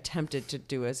they attempted to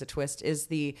do as a twist, is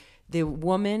the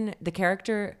woman, the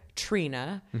character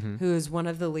Trina, Mm-hmm. who's one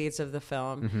of the leads of the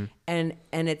film, and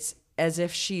it's as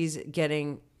if she's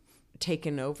getting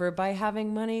taken over by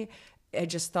having money. I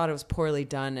just thought it was poorly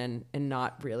done and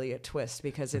not really a twist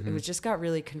because it was just got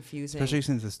really confusing. Especially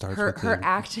since it starts her with her the-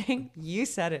 acting, you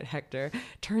said it, Hector,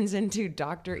 turns into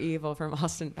Dr. Evil from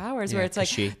Austin Powers, where Yeah, it's like,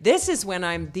 'cause she- this is when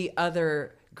I'm the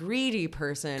other greedy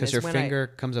person. Because is her when finger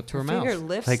comes up to her finger mouth.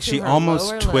 lifts Like to she her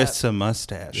almost lower twists lip, a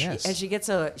mustache. Yes. and she gets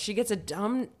a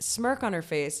dumb smirk on her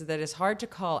face that is hard to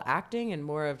call acting and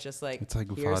more of just like, It's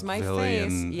like here's my face.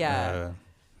 vaudevillian, Yeah.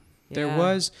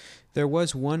 There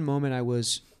was one moment I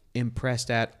was impressed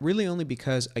at, really only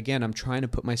because, again, I'm trying to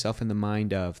put myself in the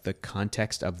mind of the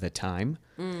context of the time.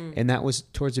 And that was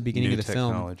towards the beginning New of the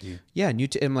technology. film. Yeah,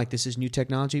 I'm like, this is new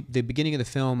technology. The beginning of the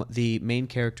film, the main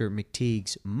character,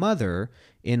 McTeague's mother,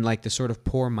 in like the sort of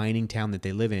poor mining town that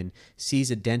they live in, sees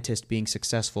a dentist being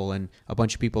successful, and a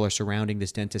bunch of people are surrounding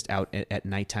this dentist out at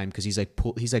nighttime because he's like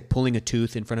pulling a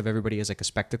tooth in front of everybody as like a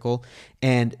spectacle.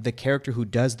 And the character who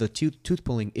does the tooth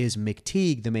pulling is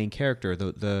McTeague, the main character,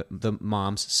 the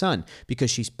mom's son, because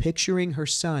she's picturing her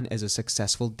son as a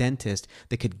successful dentist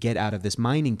that could get out of this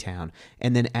mining town.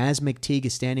 And then as McTeague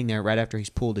is standing there right after he's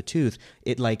pulled a tooth,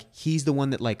 it like he's the one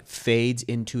that like fades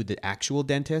into the actual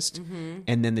dentist,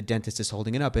 and then the dentist is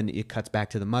holding it up, and it cuts back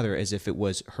to the mother as if it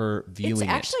was her viewing It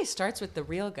actually starts with the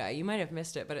real guy. You might have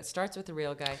missed it, but it starts with the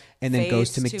real guy. and then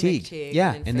goes to fades McTeague. McTeague,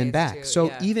 yeah, and then fades back. to- So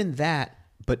yeah. even that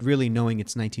but really knowing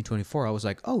it's 1924, I was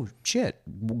like, oh shit,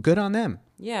 good on them.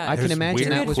 Yeah. I can There's imagine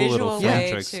weird, that was cool little visual film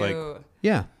way tricks, to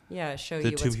yeah. show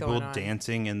the you two what's people going on.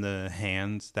 dancing in the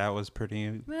hands. That was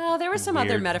pretty. Well, there was some other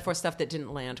weird. metaphor stuff that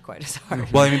didn't land quite as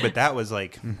hard. Well, I mean, but that was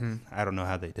like, I don't know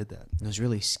how they did that. Those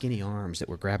really skinny arms that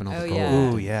were grabbing all Oh, the gold. yeah.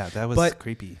 Oh yeah, that was But-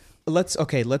 creepy. Let's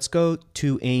go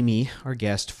to Amy, our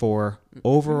guest, for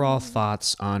overall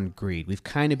thoughts on Greed. We've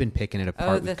kind of been picking it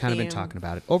apart. the We've kind of been theme. talking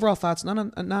about it. Overall thoughts, not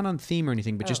on theme or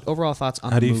anything, but just overall thoughts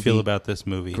on How the do you movie feel about this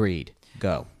movie? Greed?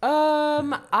 Go.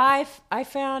 I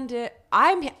found it.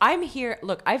 I'm here.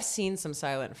 Look, I've seen some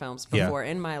silent films Yeah. before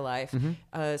in my life.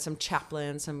 Some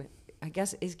Chaplin. Some. I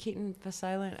guess is Keaton the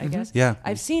silent. I guess. Yeah.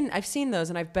 I've seen those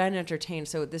and I've been entertained.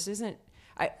 So this isn't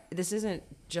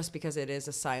just because it is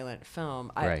a silent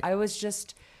film. Right. I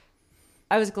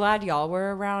was glad y'all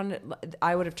were around.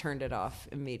 I would have turned it off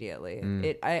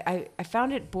immediately. I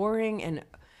found it boring and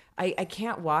I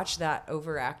can't watch that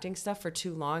overacting stuff for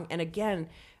too long. And again,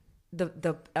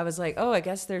 I was like, oh, I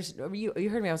guess there's you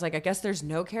heard me. I was like, I guess there's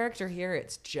no character here.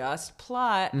 It's just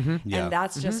plot, Yeah. and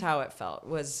that's just how it felt.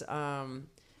 Was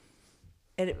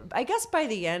I guess by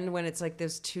the end, when it's like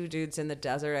those two dudes in the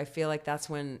desert, I feel like that's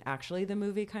when actually the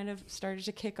movie kind of started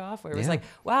to kick off, where it was Yeah. like,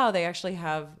 wow, they actually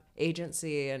have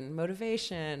agency and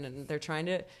motivation, and they're trying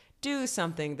to do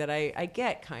something that I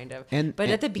get kind of. But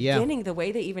at the yeah. beginning, the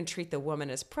way they even treat the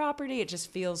woman as property, it just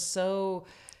feels so.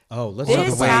 Oh, let's This talk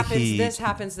the about way happens, he this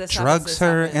happens, this drugs happens, this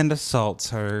her happens. and assaults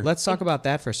her. let's talk about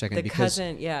that for a second The because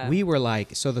cousin, yeah. we were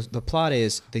like, so the plot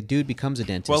is the dude becomes a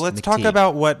dentist. Well, let's talk McTeague.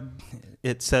 about what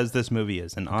it says this movie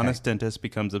is. An honest dentist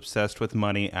becomes obsessed with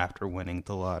money after winning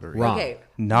the lottery. Wrong. Okay,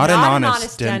 Not an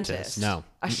honest dentist. No.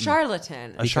 a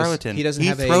charlatan. A charlatan. he doesn't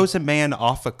have a- throws a man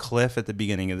off a cliff at the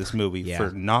beginning of this movie Yeah. for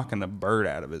knocking a bird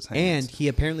out of his And hands. he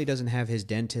apparently doesn't have his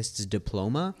dentist's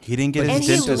diploma. He didn't get And his he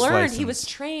dentist learned license. he was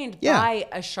trained Yeah. by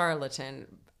a charlatan.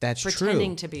 That's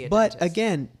pretending true. to be a but dentist.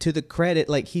 again, to the credit,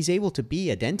 like he's able to be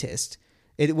a dentist.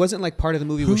 It wasn't like part of the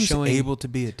movie was Who's showing. able to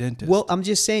be a dentist? Well, I'm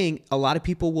just saying a lot of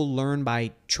people will learn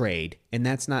by trade, and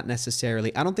that's not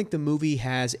necessarily. I don't think the movie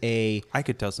has a I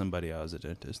could tell somebody I was a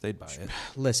dentist. They'd buy it.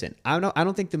 listen. I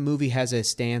don't think the movie has a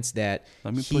stance that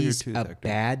Let me pull your he's tooth, a Hector.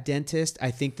 bad dentist.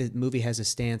 I think the movie has a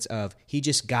stance of he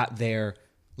just got there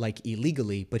like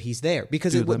illegally, but he's there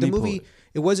because Dude, let the me pull movie it.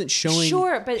 it wasn't showing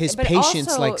Sure, but his but patients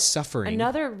also, like suffering.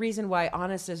 Another reason why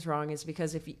honest is wrong is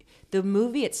because the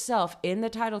movie itself in the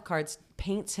title cards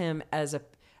paints him as a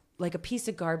piece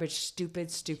of garbage,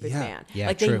 stupid Yeah. man. Yeah,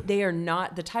 like true. they are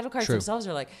not. The title cards True. themselves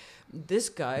are like, this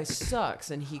guy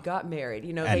sucks and he got married.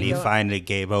 You know, And they he don't- finally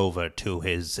gave over to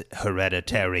his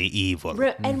hereditary evil.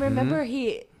 And remember,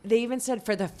 they even said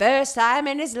for the first time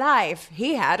in his life,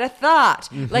 he had a thought.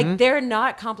 Like, they're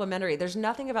not complimentary. There's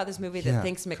nothing about this movie that Yeah,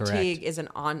 thinks McTeague correct. is an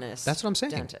honest That's what I'm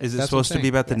saying. dentist. Is it That's supposed what I'm to be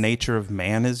saying. about the nature of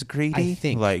man is greedy? I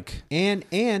think like and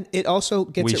it also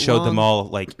gets we it showed wrong. them all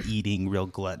like eating real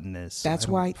gluttonous. That's I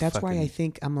don't why I fucking-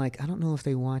 think I'm like I don't know if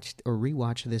they watched or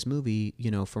rewatched this movie,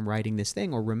 from writing this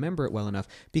thing or remember it well enough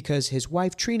because his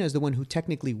wife Trina is the one who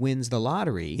technically wins the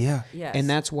lottery. Yeah. Yes. And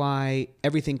that's why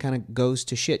everything kind of goes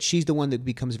to shit. She's the one that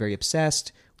becomes very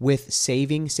obsessed with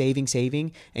saving,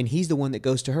 and he's the one that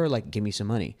goes to her like, "Give me some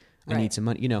money. I need Right. some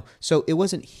money." So it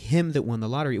wasn't him that won the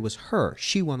lottery; it was her.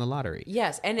 She won the lottery.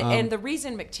 Yes, and the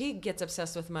reason McTeague gets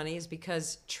obsessed with money is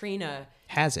because Trina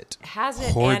Has it? has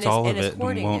it Hoards and is, all and of is it and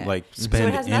hoarding won't, it. like, so spend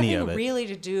it has any nothing of it. really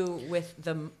to do with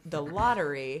the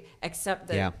lottery, except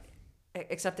that Yeah.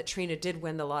 except that Trina did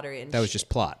win the lottery. And That was just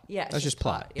plot. Yeah, that was it's just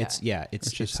plot. yeah. It's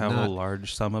It's just it's how not, a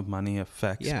large sum of money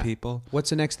affects people. What's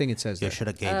the next thing it says You there? should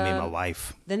have gave me my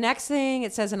wife. The next thing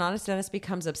it says, an honest dentist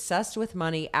becomes obsessed with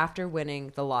money after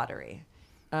winning the lottery.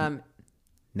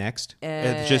 Next.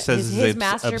 It just says his it's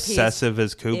masterpiece obsessive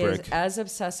as Kubrick. Is as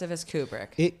obsessive as Kubrick.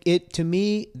 It to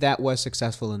me that was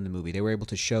successful in the movie. They were able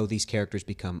to show these characters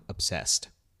become obsessed.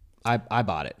 I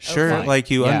bought it. Sure, Fine.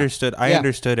 like you Yeah. understood. I Yeah.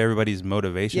 understood everybody's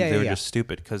motivations. Yeah, they were yeah. just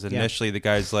stupid because initially the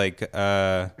guy's like,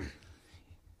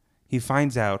 he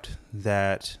finds out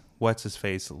that what's his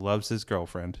face loves his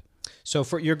girlfriend. So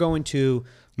you're going to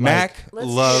Mac Let's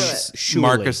do loves it. Shuley.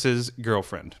 Marcus's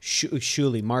girlfriend.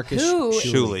 Shuley, Marcus Who-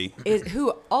 Shuley.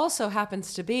 Who also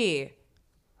happens to be They're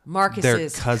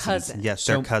Marcus's cousins. cousin. Yes,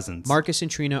 So they're cousins. Marcus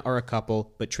and Trina are a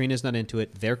couple, but Trina's not into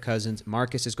it. They're cousins.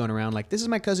 Marcus is going around like, "This is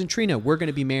my cousin Trina. We're going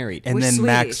to be married." And We're then sweetie.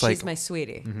 Mac's like, she's my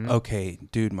sweetie. okay,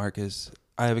 dude, Marcus,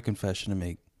 I have a confession to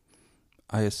make.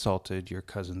 I assaulted your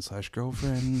cousin /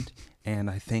 girlfriend, and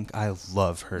I think I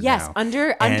love her Yes, now.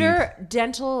 under And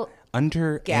dental,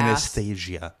 under gas.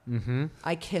 anesthesia.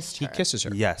 I kissed her. he kisses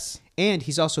her. Yes. And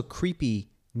he's also creepy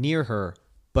near her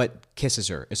but kisses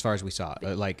her as far as we saw,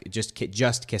 like just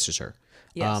kisses her.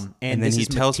 Yes. And then this he is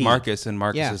tells McTeague. Marcus, and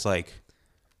Marcus Yeah. is like,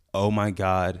 "Oh my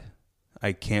God,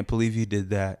 I can't believe you did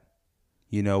that.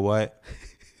 You know what?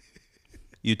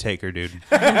 You take her, dude.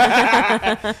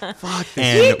 Fuck this.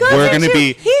 And goes we're gonna into-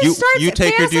 be he starts you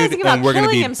take her, dude, fantasizing about and we're gonna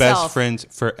be killing himself. best friends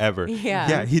forever." Yeah.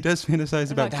 Yeah, he does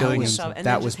fantasize about About killing killing himself. himself. And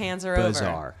that then was just hands her over.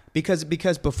 bizarre. Because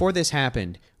before this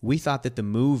happened, we thought that the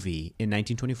movie in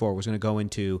 1924 was going to go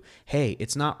into, hey,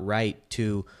 it's not right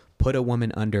to put a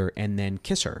woman under and then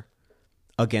kiss her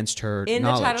against her In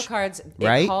knowledge. the title cards,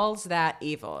 right? it calls that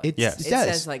evil. Yes. It It does.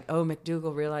 says like, oh,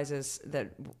 McDougal realizes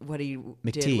that what he did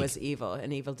McTeague. was evil,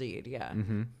 an evil deed. Yeah.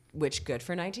 Which good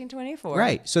for 1924.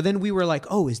 Right. So then we were like,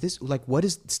 oh, is this like what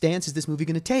stance is this movie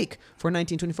going to take for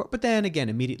 1924? But then again,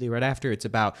 immediately right after, it's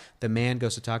about the man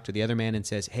goes to talk to the other man and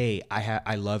says, hey,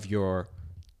 I love your,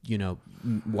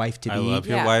 wife to be. I love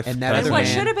your Yeah. wife. And that And other what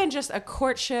man- should have been just a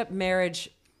courtship, marriage,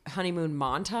 honeymoon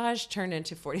montage turned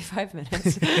into 45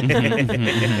 minutes.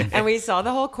 And we saw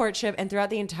the whole courtship, and throughout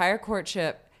the entire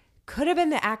courtship, could have been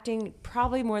the acting,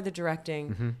 probably more the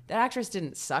directing. That actress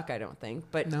didn't suck, I don't think.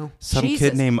 But No. Some Jesus,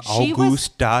 kid named she was-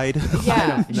 August died.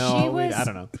 Yeah, No, she was. I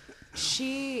don't know.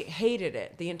 She hated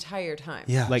it the entire time.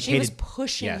 Yeah. Like she was hated-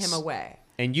 pushing yes. him away.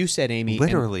 And you said, Amy, and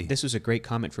Literally. this was a great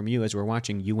comment from you as we're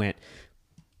watching. You went,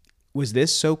 was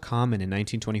this so common in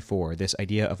 1924, this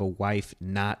idea of a wife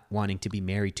not wanting to be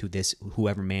married to this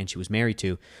whoever man she was married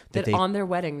to, That they on their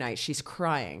wedding night, she's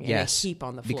crying Yes, in a heap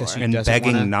on the floor. because she- And doesn't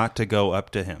begging wanna- not to go up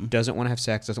to him. doesn't want to have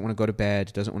sex, doesn't want to go to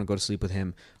bed, doesn't want to go to sleep with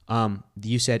him.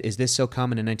 You said, is this so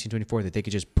common in 1924 that they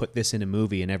could just put this in a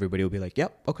movie and everybody will be like,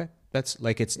 yep, okay, that's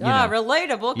like it's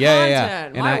relatable Yeah, yeah, yeah.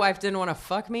 content. And My I- wife didn't want to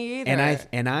fuck me either.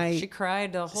 and I she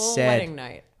cried the whole said, wedding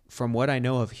night. From what I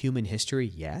know of human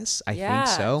history, yes, I Yeah,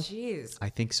 think so. jeez. I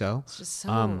think so. It's just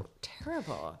so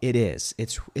terrible. It is.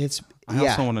 It's. I yeah.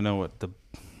 also want to know what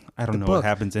I don't know book. what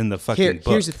happens in the fucking book.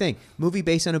 Here's the thing: movie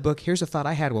based on a book. Here's a thought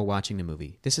I had while watching the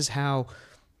movie. This is how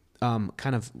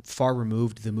kind of far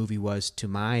removed the movie was to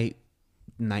my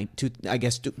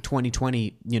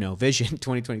 2020 vision.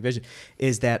 2020 vision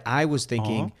is that I was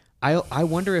thinking. I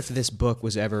wonder if this book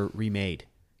was ever remade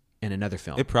in another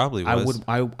film. It probably was.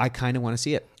 I kind of want to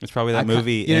see it. It's probably I that ca-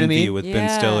 movie you know what I Envy mean? with Yeah.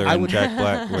 Ben Stiller I and would- Jack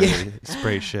Black where they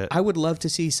spray shit. I would love to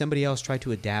see somebody else try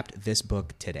to adapt this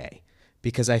book today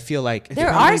because I feel like There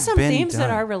probably are some been themes that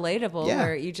done. are relatable Yeah.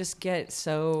 where you just get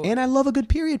so. And I love a good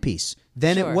period piece.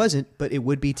 Then Sure. it wasn't, but it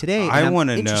would be today. I and I'm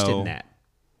wanna interested know in that.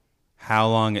 How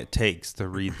long it takes to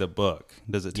read the book?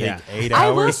 Does it take Yeah. 8 I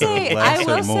hours will or say, less I or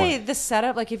will more? say the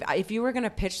setup. Like if you were going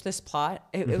to pitch this plot,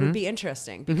 it would be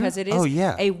interesting because it is Oh,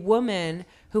 yeah. a woman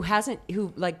who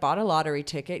like bought a lottery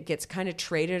ticket, gets kind of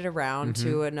traded around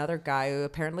to another guy who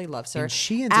apparently loves her. And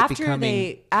she ends up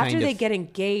becoming after kind they of- get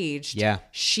engaged. Yeah.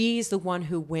 she's the one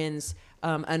who wins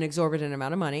an exorbitant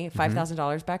amount of money,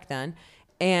 $5,000 back then,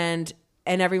 and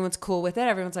everyone's cool with it.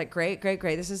 Everyone's like, great, great,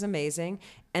 great. This is amazing.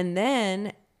 And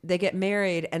then they get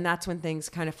married, and that's when things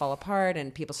kind of fall apart,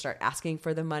 and people start asking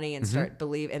for the money and start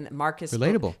and Marcus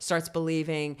Relatable. starts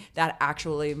believing that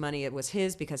actually money it was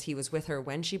his because he was with her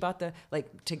when she bought the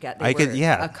together. I could-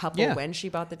 yeah. a couple Yeah. when she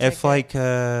bought the ticket. If like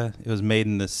it was made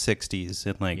in the 60s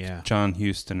and like Yeah. John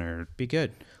Huston or Be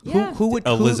good. Yeah. Who would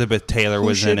Elizabeth Taylor who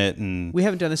was should- in it, and We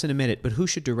haven't done this in a minute, but who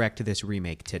should direct this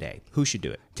remake today? Who should do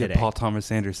it today? Paul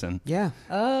Thomas Anderson. Yeah.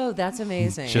 Oh, that's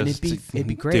amazing. Just it'd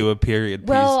be great. do a period piece.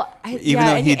 Well, even yeah,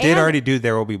 though and- he did and- already do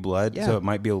There Will Be Blood, Yeah. so it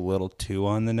might be a little too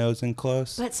on the nose and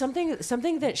close. But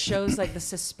something that shows like the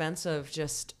suspense of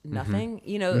just Mm-hmm.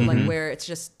 nothing, like where it's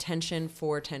just tension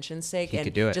for tension's sake, He and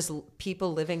could do it. just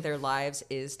people living their lives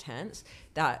is tense.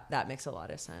 That makes a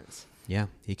lot of sense. Yeah,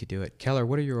 he could do it. Keller,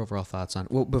 what are your overall thoughts on?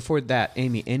 Well, before that,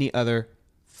 Amy, any other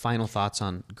final thoughts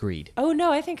on Greed? Oh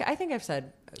no, I think I've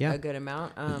said Yeah. a good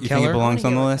amount. You think Keller? it belongs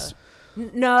on the I'm gonna list?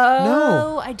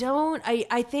 No, I don't.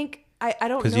 I think I don't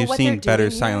know Because you've what seen they're better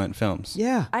doing here. silent films.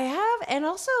 Yeah. I have, and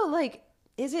also like,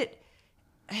 is it?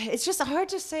 It's just hard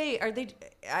to say. Are they?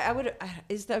 I would.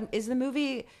 Is the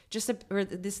movie just or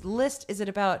this list? Is it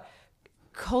about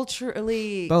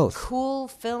culturally Both. cool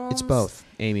films? It's both,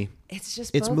 Amy. It's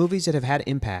just It's both movies that have had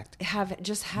impact, have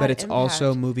just had, but it's impact.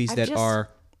 also movies I've that just- are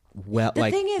well The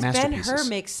like thing is, Ben masterpieces. Hur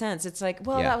makes sense. It's like,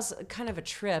 well, Yeah. that was kind of a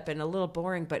trip and a little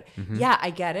boring, but Mm-hmm. yeah, I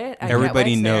get it. I get why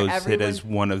Everybody it's there. knows Everyone- it as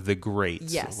one of the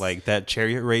greats. Yes. Like that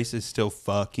Chariot Race is still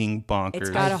fucking bonkers It's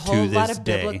got a to whole this lot of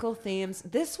day. biblical themes.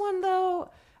 This one, though,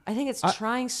 I think it's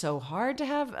trying so hard to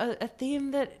have a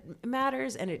theme that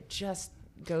matters, and it just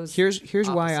goes. Here's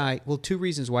why opposite. two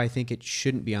reasons why I think it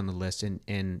shouldn't be on the list,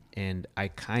 and I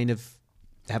kind of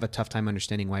have a tough time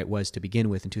understanding why it was to begin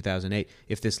with in 2008.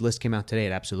 If this list came out today,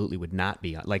 it absolutely would not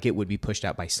be. Like, it would be pushed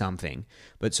out by something.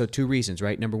 But so 2 reasons,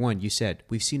 right? Number one, you said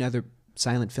we've seen other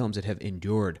silent films that have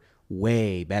endured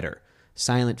way better.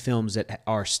 Silent films that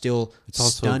are still It's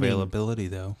also stunning. availability,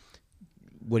 though.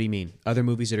 What do you mean? Other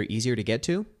movies that are easier to get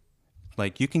to?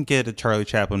 Like, you can get a Charlie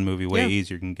Chaplin movie way Yeah.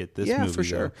 easier than get this Yeah, movie. for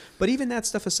sure. though. But even that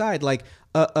stuff aside, like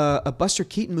a Buster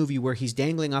Keaton movie where he's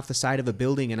dangling off the side of a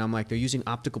building, and I'm like, they're using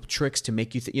optical tricks to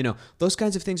make you, those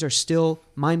kinds of things are still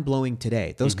mind blowing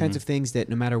today. Those kinds of things that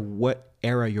no matter what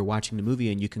era you're watching the movie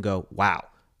in, you can go, wow,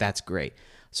 that's great.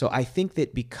 So I think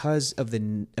that because of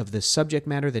the subject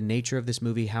matter, the nature of this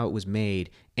movie, how it was made,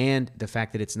 and the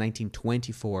fact that it's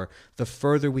 1924, the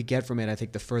further we get from it, I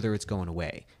think the further it's going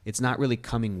away. It's not really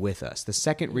coming with us. The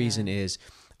second reason is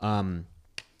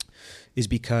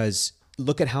because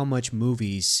look at how much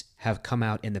movies have come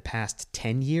out in the past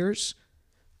 10 years.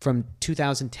 From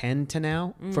 2010 to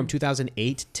now, from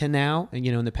 2008 to now, and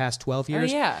in the past 12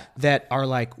 years, yeah. that are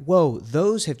like, whoa,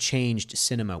 those have changed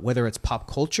cinema, whether it's pop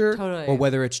culture Totally. or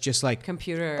whether it's just like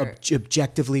Computer.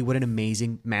 objectively, what an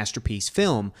amazing masterpiece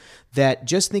film. That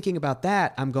just thinking about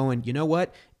that, I'm going, you know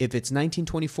what? If it's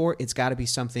 1924, it's got to be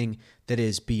something that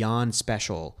is beyond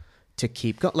special to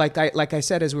keep going. Like I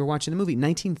said, as we were watching the movie,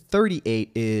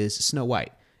 1938 is Snow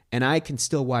White. And I can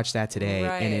still watch that today,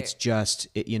 Right. and it's just,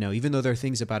 even though there are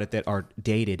things about it that are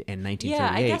dated in 1938.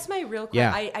 Yeah, I guess my real question,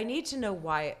 Yeah. I need to know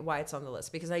why it's on the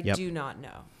list, because I Yep. do not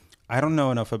know. I don't know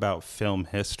enough about film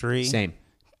history. Same.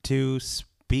 To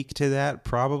speak to that,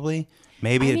 probably.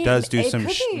 Maybe I it mean, does do it some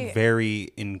could be- very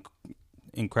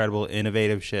incredible,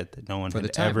 innovative shit that no one For the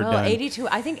had time. ever Well, done.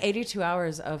 82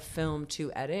 hours of film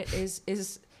to edit is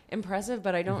impressive,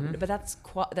 but I don't. But that's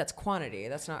quantity.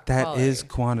 That's not. That quality. is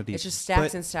quantity. It's just stacks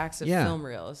But- and stacks of yeah. film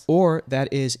reels. Or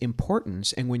that is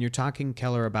importance. And when you're talking,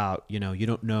 Keller, about, you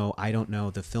don't know, I don't know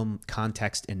the film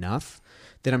context enough,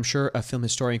 that I'm sure a film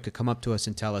historian could come up to us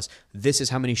and tell us, this is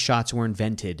how many shots were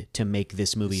invented to make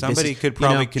this movie. Somebody This is, could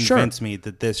probably sure. convince me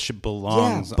that this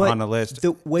belongs Yeah, but on a list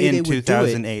the way in they would do it-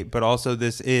 2008. But also,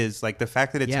 this is like the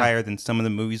fact that it's Yeah. higher than some of the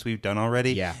movies we've done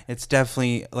already. Yeah. It's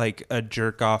definitely like a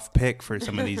jerk off pick for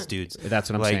some of these dudes.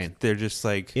 That's what I'm like, saying. They're just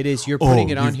like, It is, you're putting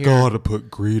it on you've here. gotta put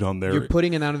Greed on there. You're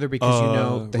putting it on there because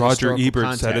the Roger historical Ebert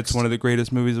context. said it's one of the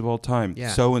greatest movies of all time. Yeah.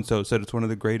 So and so said it's one of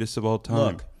the greatest of all time.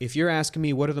 Look, if you're asking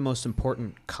me what are the most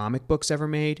important comic books ever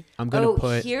made, I'm going to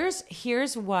put...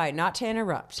 here's why. Not to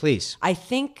interrupt. Please. I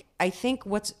think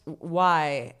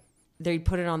why they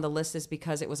put it on the list is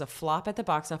because it was a flop at the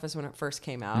box office when it first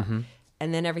came out,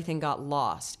 and then everything got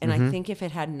lost. And I think if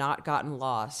it had not gotten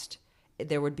lost,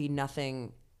 there would be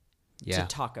nothing Yeah. to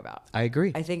talk about. I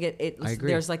agree. I think I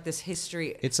agree. there's like this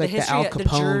history. It's the like the history, Al the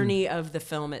Capone- journey of the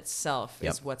film itself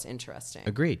Yep. is what's interesting.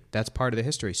 Agreed. That's part of the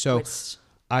history. So Which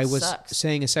I was sucks.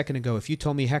 saying a second ago, if you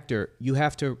told me, Hector, you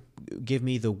have to give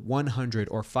me the 100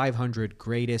 or 500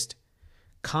 greatest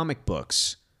comic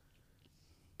books,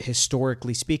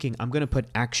 historically speaking, I'm going to put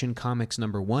Action Comics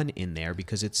 #1 in there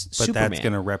because it's But Superman. that's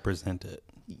going to represent it.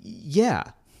 Yeah.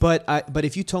 But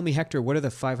if you told me, Hector, what are the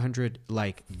 500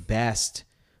 like best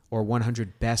or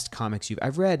 100 best comics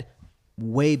I've read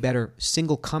way better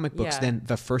single comic books Yeah. than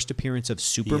the first appearance of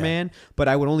Superman, but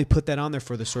I would only put that on there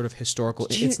for the sort of historical.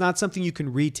 It's not something you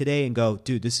can read today and go,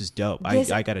 dude, this is dope.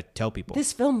 This- I got to tell people.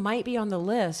 This film might be on the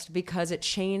list because it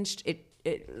changed it.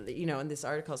 In this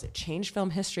article, it changed film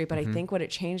history. But I think what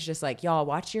it changed is like, y'all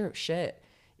watch your shit.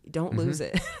 Don't lose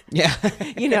it. Yeah.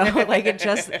 Like it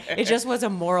just was a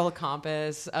moral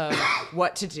compass of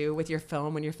what to do with your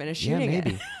film when you're finished Yeah, shooting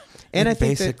maybe. it. And I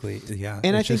think that, basically, yeah.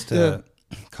 and it's I think just the-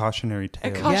 a cautionary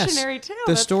tale. Cautionary tale,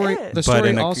 The that's story, it. the but story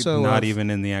in also not of- even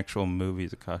in the actual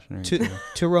movies, a cautionary to tale.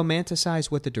 to romanticize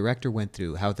what the director went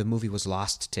through, how the movie was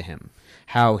lost to him,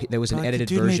 how there was an Like, edited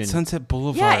the dude version. made Sunset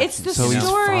Boulevard. Yeah, it's the so he's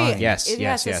story. fine. Yes,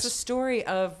 yes. It's the story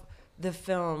of the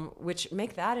film, which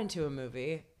make that into a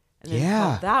movie. And then Yeah.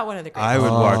 call that one of the great. I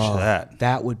would watch that.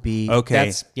 That would be Okay.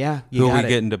 That's, yeah, you Who are got we it.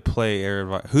 getting to play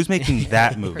Aaron? Who's making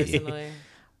that movie? Personally.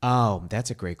 Oh,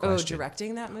 that's a great Oh, question.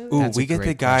 directing that movie? Ooh, That's a we get the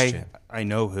great guy. question. I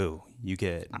know who you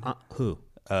get. Who?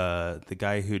 The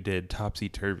guy who did Topsy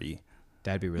Turvy.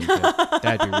 That'd be really good.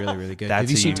 That'd be really, really good. That's Have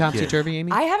you who seen you Topsy get. Turvy,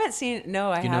 Amy? I haven't seen.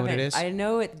 No, I you know haven't. what it is? I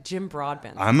know it. Jim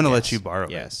Broadbent. I'm gonna let Yes. you borrow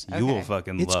it. Yes. You will Okay.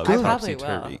 fucking It's love good. I Topsy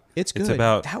probably will. Turvy. It's It's good.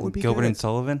 about That would be Gilbert good. and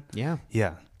Sullivan. Yeah,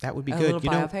 Yeah. that would be A good. little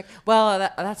biopic. Well,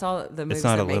 that's all the movies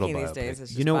not they're a little making these biopic. days. Is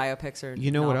just You know, biopics or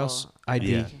you know what novel else I'd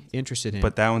Yeah. be interested in?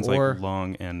 But that one's Or- like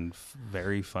long and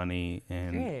very funny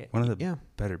and Great. one of the Yeah.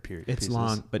 better period It's pieces.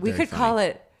 long, but We very could call funny.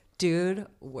 it, Dude,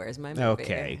 Where's My Movie?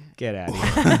 Okay, get out of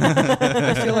here.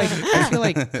 I feel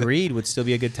like Greed would still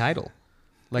be a good title.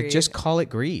 Like, Greed. just call it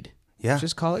Greed. Yeah,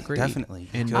 Just call it greed. definitely.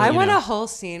 And Good. I you want know, a whole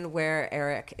scene where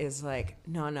Eric is like,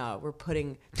 no, we're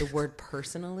putting the word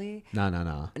personally.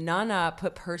 No.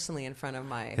 Put personally in front of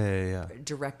my Yeah.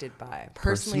 directed by.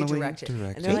 Personally Personally directed. And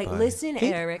directed they're like, by. listen,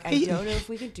 Hey, Eric, hey, I don't know if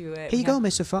we can do it. Here you We go, have-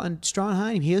 Mr.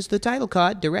 Strongheim. Here's the title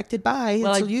card, directed by.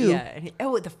 Well, it's you. Yeah.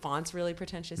 and the font's really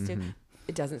pretentious too.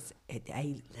 It doesn't.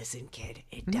 Hey, listen, kid.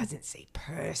 It doesn't say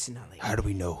personally. How do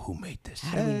we know who made this?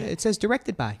 It says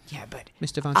directed by. Yeah, but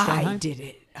Mr. Von I Stromheim? did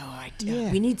it. Oh, I did.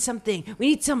 Yeah. We need something. We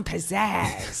need some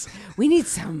pizzazz. We need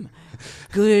some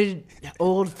good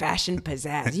old-fashioned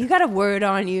pizzazz. You got a word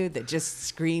on you that just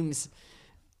screams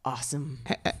awesome.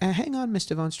 Hang on,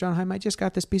 Mr. Von Stromheim. I just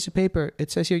got this piece of paper. It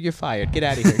says here you're fired. Get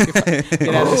out of here.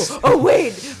 Get out of this. Oh,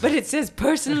 wait, but it says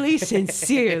personally,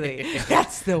 sincerely.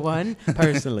 That's the one.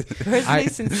 Personally. Personally,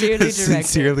 sincerely directed.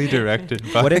 Sincerely directed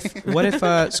by. What if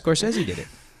Scorsese did it?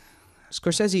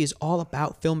 Scorsese is all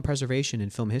about film preservation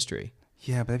and film history.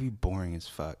 Yeah, but that'd be boring as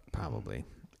fuck. Probably.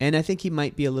 And I think he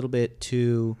might be a little bit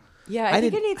too... Yeah, I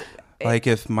think it needs... Like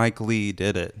if Mike Lee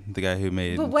did it, the guy who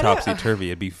made But what Topsy Turvy,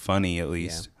 it'd be funny at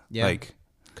least. Yeah. Like,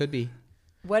 Could be.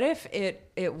 What if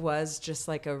it was just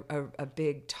like a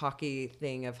big talky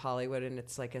thing of Hollywood, and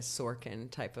it's like a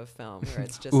Sorkin type of film where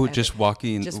it's just just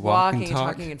walking, just walk walking and and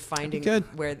talk. talking and finding Good.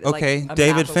 where Okay, like, a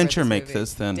David map of where Fincher this makes movie-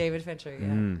 this then. David Fincher, yeah.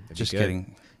 That'd be Just good.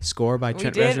 kidding. Score by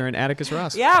Trent did. Reznor and Atticus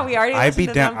Ross. Yeah, we already. I'd listened be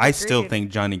to down. them I for still Creed.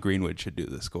 think Johnny Greenwood should do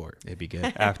the score It'd be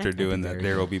good. after doing that. very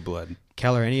There good. will be blood.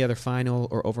 Keller, any other final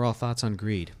or overall thoughts on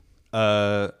Greed?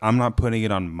 I'm not putting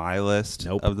it on my list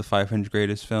Nope. of the 500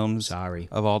 greatest films Sorry.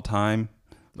 of all time.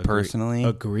 Personally,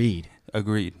 Agreed.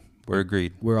 agreed. We're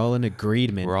agreed. We're all in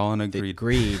agreement. We're all in that agreed.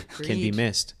 Greed can be Agreed.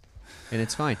 missed, and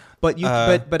it's fine. But you,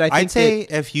 but I think I'd say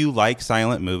if you like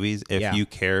silent movies, if Yeah. you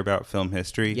care about film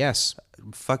history, yes,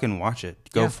 fucking watch it.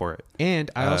 Go Yeah. for it.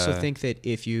 And I also think that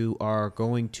if you are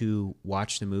going to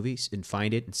watch the movies and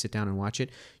find it and sit down and watch it,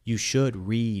 you should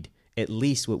read at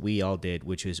least what we all did,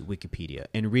 which is Wikipedia,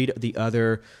 and read the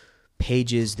other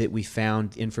pages that we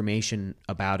found information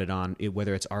about it on,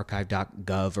 whether it's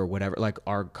archive.gov or whatever, like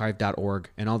archive.org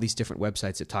and all these different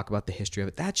websites that talk about the history of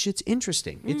it. That shit's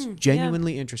interesting. It's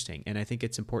genuinely interesting. And I think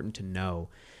it's important to know.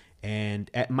 And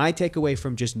my takeaway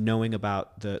from just learning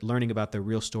about the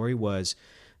real story was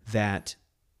that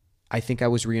I think I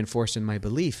was reinforced in my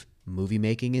belief. Movie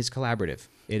making is collaborative.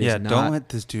 It is not. Don't let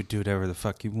this dude do whatever the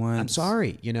fuck he wants. I'm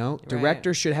sorry,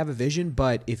 directors should have a vision,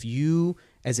 but if you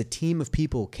as a team of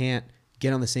people can't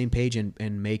get on the same page and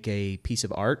make a piece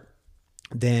of art,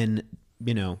 then,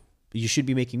 you should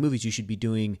be making movies. You should be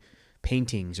doing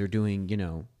paintings or doing,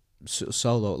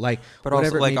 solo, like, But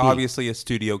whatever also, it like, may be. obviously, a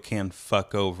studio can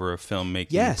fuck over a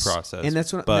filmmaking process. And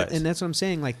that's what I'm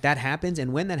saying. Like, that happens,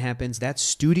 and when that happens, that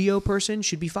studio person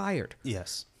should be fired.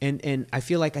 Yes. And I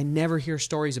feel like I never hear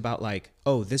stories about like,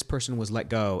 oh, this person was let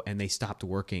go and they stopped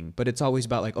working. But it's always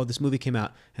about like, oh, this movie came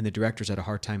out and the directors had a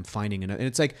hard time finding it. And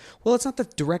it's like, well, it's not the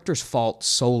director's fault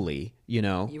solely,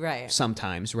 Right.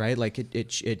 sometimes, right? Like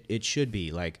it should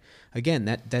be like, again,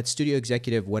 that studio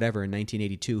executive, whatever, in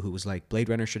 1982, who was like, Blade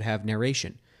Runner should have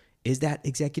narration. Is that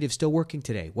executive still working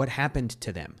today? What happened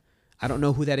to them? I don't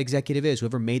know who that executive is,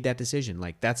 whoever made that decision.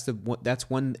 Like that's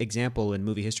one example in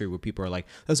movie history where people are like,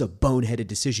 that was a boneheaded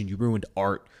decision. You ruined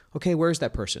art. Okay, where's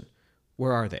that person?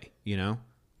 Where are they?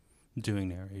 Doing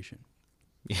narration.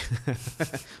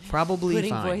 Probably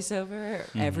Putting fine. voiceover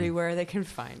everywhere they can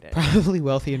find it. Probably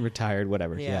wealthy and retired,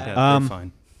 whatever. Yeah. Yeah, they're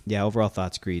fine. Yeah, overall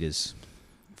thoughts, Greed is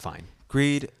fine.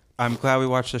 Greed. I'm glad we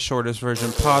watched the shortest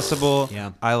version possible.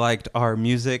 Yeah. I liked our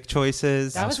music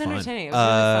choices. That was fun. entertaining. It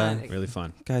was really fun. Really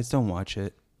fun. Guys, don't watch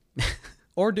it.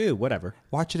 Or do, whatever.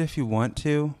 Watch it if you want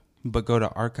to, but go to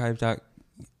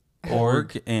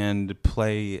archive.org and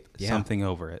play Yeah. something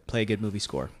over it. Play a good movie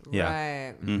score. Yeah.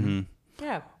 Right. Mm-hmm.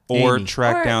 Yeah. Or Amy.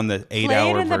 track Or down the play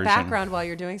 8-hour it in the version. background while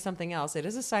you're doing something else. It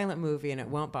is a silent movie, and it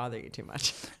won't bother you too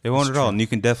much. It won't at all. And you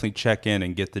can definitely check in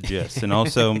and get the gist. And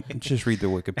also just read the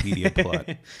Wikipedia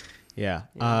plot.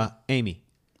 Yeah. Amy,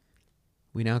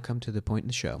 we now come to the point in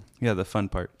the show Yeah, the fun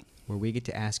part. where we get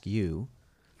to ask you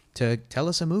to tell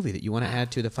us a movie that you want to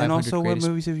add to the 500 And also, what greatest.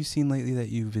 movies have you seen lately that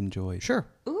you've enjoyed? Sure.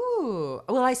 Ooh.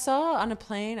 Well, I saw on a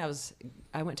plane.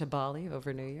 I went to Bali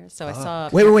over New Year's, so I saw.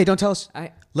 Wait, don't tell us.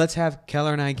 I- Let's have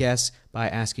Keller and I guess by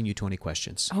asking you 20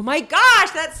 questions. Oh my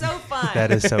gosh, that's so fun.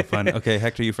 That is so fun. Okay,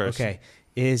 Hector, you first. Okay.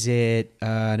 Is it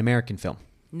an American film?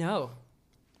 No.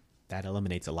 That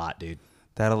eliminates a lot, dude.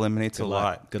 That eliminates Good a luck.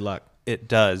 lot. Good luck. It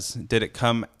does. Did it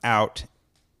come out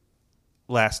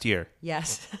last year?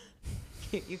 Yes.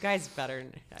 You guys better.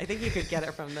 I think you could get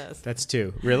it from this. That's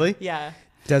two. Really? Yeah.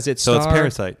 Does it So it's star-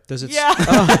 Parasite. Does it? Yeah.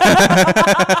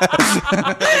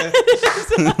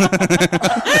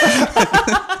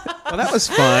 Well, that was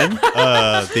fun.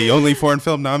 The only foreign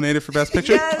film nominated for Best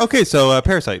Picture. Yes. Okay, so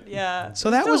Parasite. Yeah.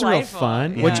 So that was real delightful.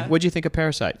 fun. Yeah. What'd you think of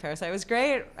Parasite? Parasite was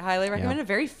great. Highly recommended.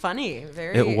 Very funny.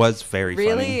 Very. It was very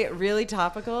really, funny. really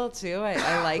topical too.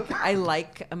 I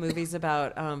like movies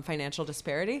about financial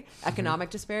disparity, economic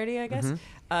disparity, I guess.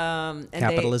 And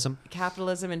Capitalism.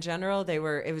 capitalism in general. It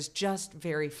was just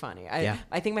very funny.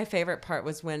 I think my favorite part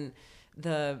was when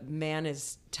the man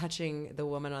is touching the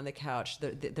woman on the couch.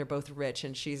 They're both rich,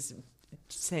 and she's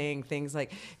saying things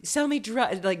like "sell me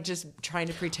drugs," like just trying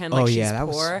to pretend like she's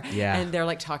poor. And they're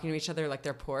like talking to each other like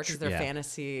they're poor because their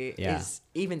fantasy is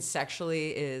even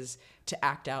sexually is to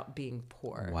act out being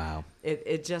poor. Wow.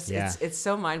 It just it's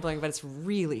so mind blowing, but it's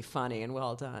really funny and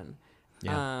well done.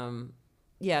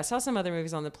 Yeah. I saw some other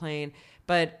movies on the plane,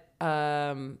 but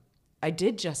I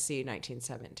did just see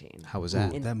 1917. How was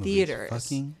that? In That movie theaters. is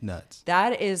fucking nuts.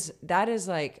 That is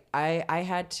like I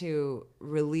had to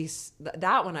release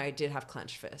that one. I did have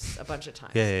clenched fists a bunch of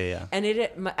times. Yeah. And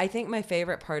I think my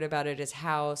favorite part about it is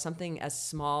how something as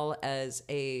small as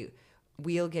a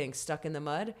wheel getting stuck in the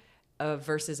mud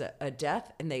versus a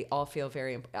death, and they all feel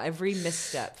every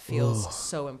misstep feels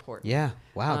so important. Yeah.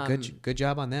 Wow. Good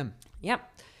job on them. Yep.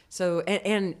 So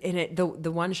and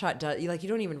the one shot does, like, you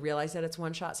don't even realize that it's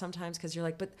one shot sometimes because you're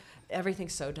like, but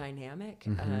everything's so dynamic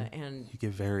and You get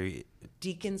very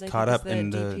Deakins, I caught think, up is in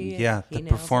the the DP, the he nails it.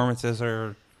 performances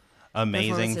are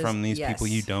amazing Performances, from these yes. people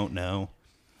you don't know.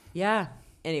 Yeah.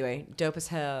 Anyway, dope as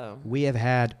hell. We have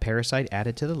had Parasite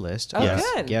added to the list. Oh, Yes.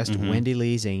 good. Guest Wendy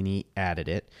Lee Zaney added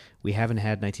it. We haven't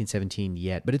had 1917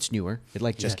 yet, but it's newer. It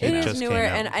just came It out. is just newer, came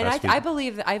out and last I week.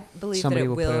 believe Somebody that it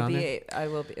will put it will on be. there?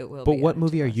 It will. But be what added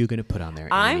movie to are it. you going to put on there?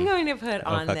 I'm Amy? going to put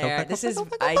on there. This is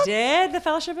I did the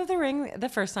Fellowship of the Ring the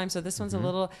first time, so this one's a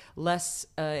little less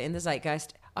in the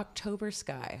zeitgeist. October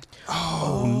Sky.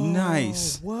 Oh,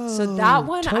 nice. Whoa. So that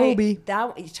one, Toby.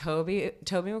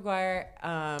 Toby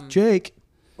Maguire. Jake.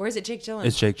 Or is it Jake Gyllenhaal?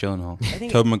 It's Jake Gyllenhaal.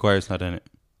 think Tobey Maguire's not in it.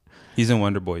 He's in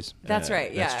Wonder Boys. That's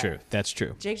right. Yeah, That's true. That's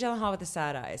true. Jake Gyllenhaal with the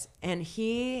sad eyes, and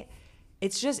it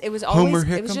was Homer always, it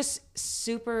Hickam? was just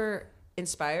super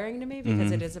inspiring to me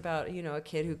because it is about, a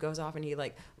kid who goes off and he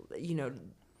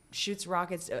shoots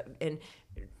rockets and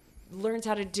learns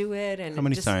how to do it. And How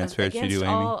many just science fairs did you do, against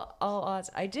Amy? all odds.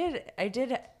 I think I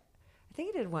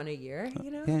did one a year,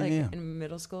 Yeah. in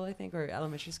middle school, I think, or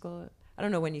elementary school. I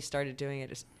don't know when you started doing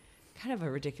it. It's kind of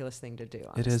a ridiculous thing to do,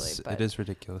 honestly. It is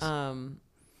ridiculous.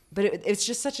 But it's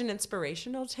just such an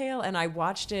inspirational tale, and I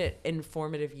watched it in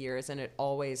formative years, and it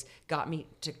always got me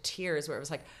to tears. Where it was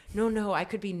like, no, I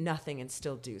could be nothing and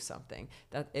still do something.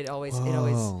 That it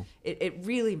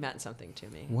really meant something to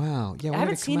me. Wow. Yeah. I when haven't did it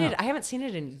come seen it. out? I haven't seen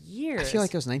it in years. I feel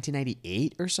like it was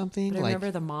 1998 or something. But I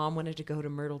remember the mom wanted to go to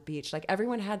Myrtle Beach. Like,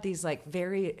 everyone had these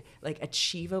very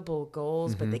achievable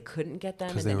goals, but they couldn't get them.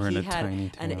 'Cause And they then were in he a had,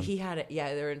 tiny and town. he had,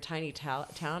 they were in a tiny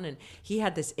town, and he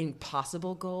had this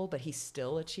impossible goal, but he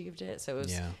still achieved it. So it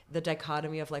was the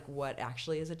dichotomy of what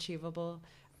actually is achievable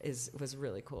was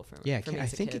really cool for me. Yeah, for me I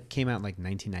as a think kid. it came out in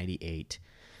 1998.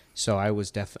 So I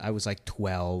was like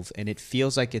 12, and it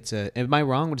feels like it's a. Am I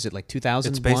wrong? What is it, like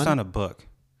 2001? It's based on a book.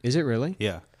 Is it really?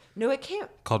 Yeah. No, it can't.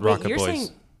 Called Wait, Rocket you're Boys. saying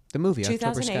The movie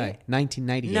October 2008? Sky,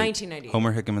 1998. 1998.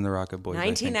 Homer Hickam and the Rocket Boys. I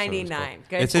think so it's called. 1999.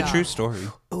 Good It's a job. true story.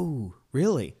 Oh,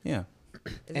 really? Yeah.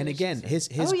 And again, his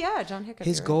oh yeah, John Hickok.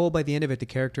 his you're right. goal by the end of it,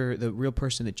 the real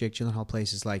person that Jake Gyllenhaal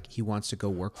plays is he wants to go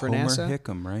work for Homer NASA.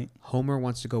 Hickam, right? Homer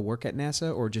wants to go work at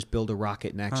NASA or just build a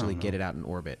rocket and actually get it out in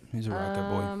orbit. He's a rocket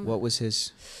boy. What was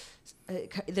his?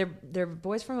 They're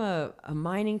boys from a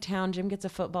mining town. Jim gets a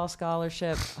football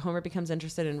scholarship. Homer becomes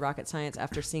interested in rocket science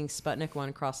after seeing Sputnik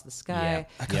 1 cross the sky.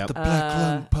 I got the black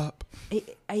lung pup.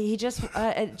 He just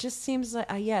it just seems like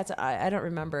I don't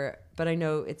remember, but I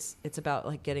know it's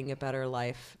about getting a better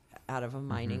life out of a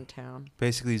mining town.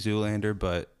 Basically Zoolander,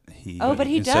 but he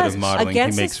Instead of of modeling,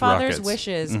 against he makes his father's rockets.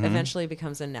 wishes. Eventually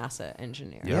becomes a NASA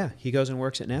engineer. Yeah, he goes and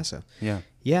works at NASA. Yeah.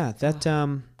 Yeah,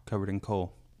 that. Covered in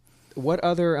coal. What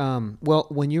other? Well,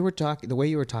 when you were talking, the way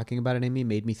you were talking about it, Amy,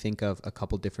 made me think of a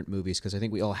couple different movies because I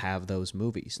think we all have those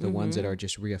movies, the ones that are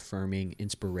just reaffirming,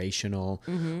 inspirational.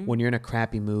 When you're in a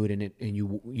crappy mood and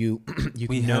you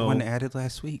We had know one added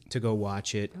last week. to go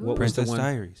watch it. What Princess was the one?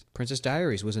 Diaries. Princess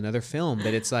Diaries was another film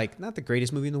that it's not the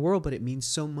greatest movie in the world, but it means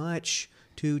so much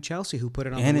to Chelsea who put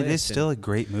it on And the it list. is still a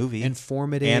great movie.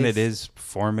 informative. And it is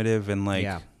formative and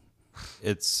Yeah.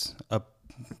 it's a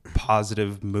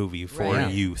positive movie for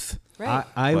Right. youth. Right.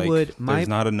 I would There's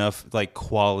not enough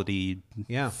quality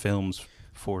Yeah. films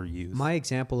for youth. My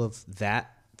example of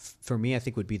that for me, I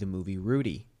think, would be the movie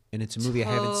Rudy. and it's a movie I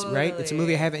haven't. Right, it's a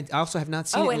movie I haven't. I also have not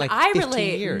seen Oh, it in and like I 15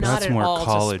 relate years. not That's at more all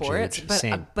college to sports,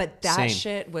 age. but that Same.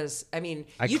 shit was. I mean,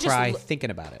 I you cry just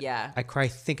thinking about it. Yeah. I cry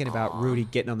thinking about Rudy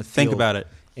getting on the field. Think about it.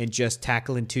 And just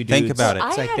tackling two dudes. Think about it.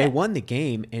 It's I like had they a- won the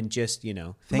game and just Think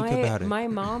about it. My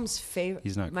mom's favorite.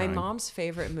 He's not My crying. mom's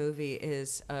favorite movie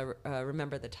is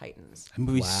Remember the Titans. That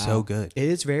movie's so good. It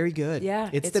is very good. Yeah,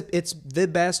 it's the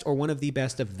best or one of the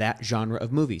best of that genre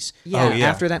of movies. Yeah. Oh, yeah.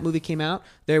 After that movie came out,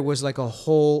 there was like a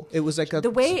whole. It was like a The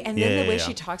way and then Yeah, the way yeah.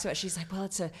 she talks about it, she's like, well,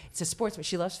 it's a sports, but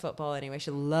she loves football anyway.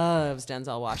 She loves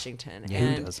Denzel Washington. Yeah,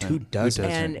 and, Who doesn't?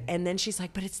 and then she's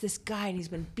like, but it's this guy and he's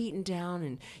been beaten down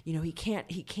and he can't.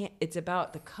 It's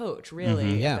about the coach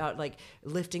really, Yeah. about like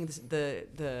lifting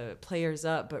the players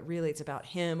up, but really it's about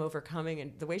him overcoming.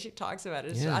 And the way she talks about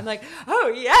it, Yeah. I'm like, oh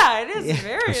yeah, it is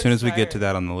very. As soon as we get to inspiring.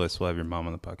 that on the list, we'll have your mom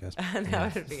on the podcast.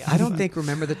 That would be awesome. I don't think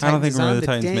Remember the Titans. I don't think is Remember on the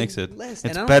Titans dang makes it. list. It's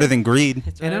And I don't better think- than Greed.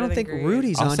 It's And I better don't than think Greed.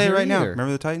 Rudy's I'll on say it here right now. either.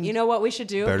 Remember the Titans? You know what we should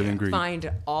do? Better than Greed.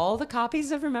 Find all the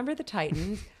copies of Remember the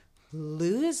Titans,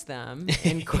 lose them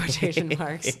in quotation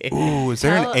marks. Ooh, is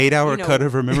there Tell- an 8-hour you know- cut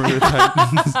of Remember the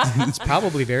Titans? It's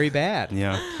probably very bad.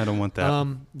 Yeah, I don't want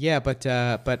that. Yeah, but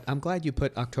I'm glad you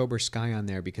put October Sky on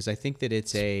there because I think that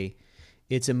it's a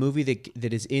movie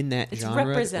that is in that It's genre.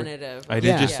 representative. I did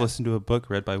yeah. just listen to a book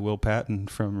read by Will Patton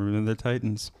from Remember the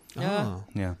Titans. Oh,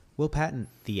 Yeah, Will Patton,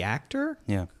 the actor.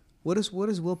 yeah. What is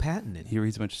Will Patton in? He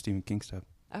reads a bunch of Stephen King stuff.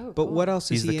 Oh, But cool. what else is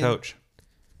He's he the in? coach.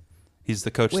 He's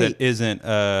the coach Wait. that isn't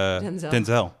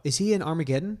Denzel. Is he in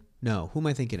Armageddon? No. Who am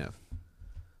I thinking of?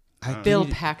 Bill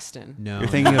Paxton. No. You're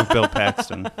thinking of Bill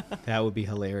Paxton. That would be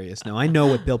hilarious. No, I know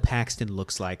what Bill Paxton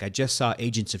looks like. I just saw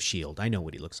Agents of S.H.I.E.L.D. I know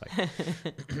what he looks like.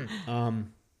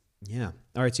 Yeah.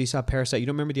 All right, so you saw Parasite. You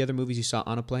don't remember the other movies you saw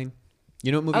on a plane?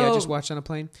 You know what movie I just Oh. watched on a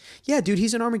plane? Yeah, dude,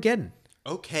 he's in Armageddon.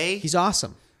 Okay. He's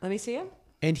awesome. Let me see him.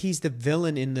 And he's the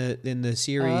villain in the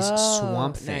series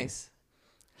Swamp Thing. Nice.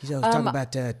 He's always talking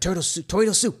about turtle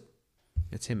soup.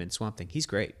 It's him in Swamp Thing. He's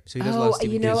great. So he does a lot of Oh,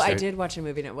 Stephen you King know, I stuff. did watch a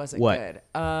movie and it wasn't What? good.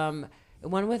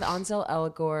 One with Ansel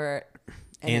Elgort,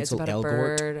 and it's Ansel about a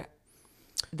Elgort? bird.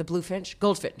 The Bluefinch,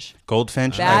 Goldfinch.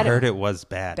 Goldfinch. Bad. I heard it was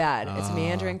bad. Bad. It's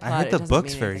meandering plot. I heard It the doesn't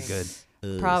book's mean very anything.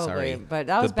 good. Probably, sorry. but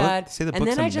that was book- bad. see, the And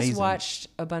then book's I just amazing. watched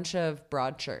a bunch of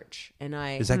Broadchurch, and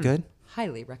I Is that good?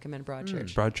 highly recommend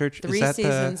Broadchurch. Broadchurch. 3 Is that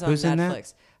seasons on who's in that?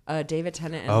 Netflix. David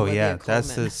Tennant and Oh Olivia yeah, Colman.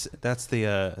 that's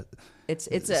the It's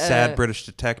a sad British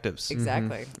detectives.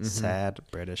 Exactly. Sad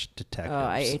British detectives. Oh,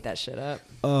 I ate that shit up.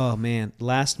 Oh man,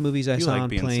 last movies I You saw like on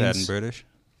being planes. sad and British?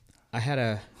 I had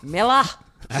a Milla.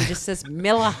 She just says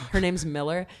Milla. Her name's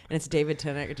Miller, and it's David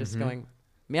Tennant just going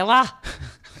Milla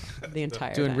the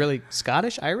entire doing time. really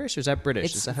Scottish, Irish, or is that British?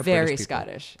 It's Is that how very British people-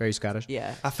 Scottish. Very Scottish.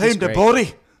 Yeah. I He's found a great.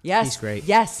 body. Yes. He's great.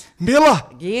 Yes. Miller.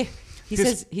 Yeah.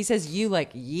 He says you like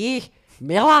yeah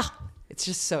Milla. It's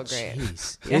just so great.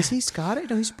 Jeez. Yeah. Is he Scottish?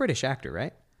 No, he's a British actor,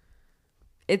 right?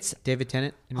 It's David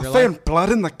Tennant in I real life. found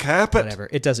blood in the carpet. Whatever.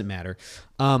 It doesn't matter.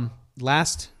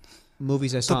 Last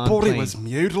movies I The saw on body plane. was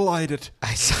mutilated.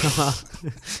 I saw.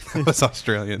 That was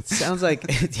Australian. Sounds like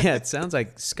it sounds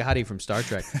like Scotty from Star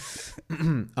Trek.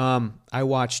 I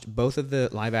watched both of the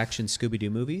live action Scooby Doo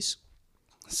movies.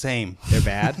 Same. They're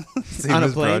bad. Same on a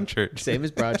as plane. Broadchurch. Same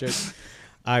as Broadchurch.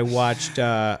 I watched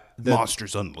the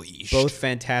Monsters Unleashed. both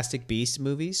Fantastic Beasts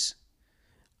movies.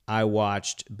 I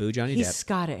watched Boo Johnny he's Depp.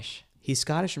 Scottish. He's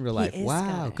Scottish in real life. is Wow,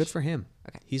 Scottish. good for him.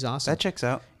 Okay. He's awesome. That checks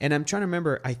out. And I'm trying to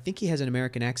remember. I think he has an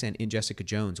American accent in Jessica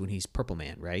Jones when he's Purple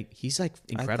Man, right? He's like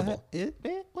incredible,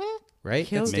 right?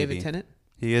 That's David Maybe. Tennant.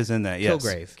 He is in that. Yes.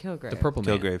 Kilgrave. The Kilgrave. Purple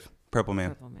Man. Kilgrave. Purple Man.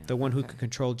 Purple Man. The one who could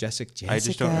control Jessica. I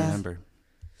just don't remember.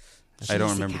 I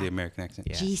don't remember the American accent.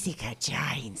 Yeah. Jessica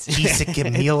Jones. Jessica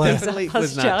Miller. Definitely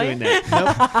was not Australian? doing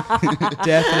that. Nope.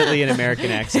 Definitely an American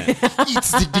accent.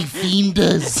 It's the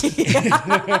Defenders.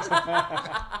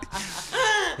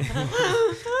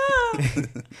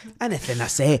 Anything I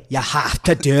say, you have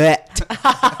to do it.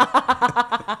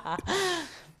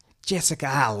 Jessica,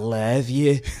 I love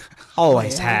you.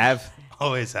 Always have.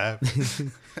 Always have.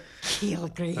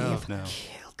 Kilgrave. Oh, no.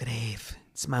 Kilgrave.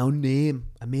 It's my own name.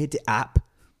 I made it up.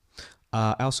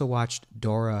 I also watched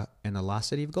Dora and the Lost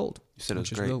City of Gold. You said it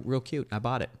was which great. real cute. I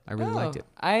bought it. I really liked it.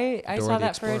 I Dora saw the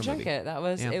that for a Explorer movie. junket. That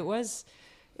was Yeah. it was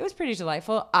pretty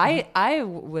delightful. I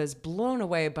was blown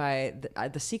away by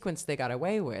the sequence they got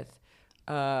away with.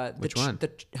 Which one? The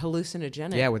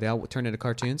hallucinogenic. Yeah, where they all turned into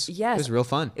cartoons. Yes, It was real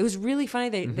fun. It was really funny.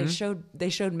 They Mm-hmm. they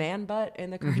showed man butt in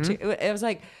the cartoon. It was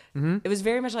like it was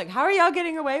very much like, how are y'all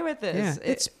getting away with this?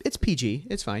 Yeah, it's PG.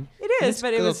 It's fine. It is, It's but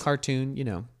a it little was- cartoon, you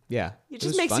know. Yeah. it was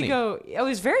just makes funny. you go. It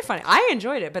was very funny. I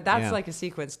enjoyed it, but that's Yeah. like a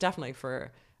sequence definitely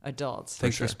for adults.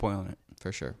 Thanks sure. for spoiling it.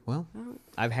 For sure. Well,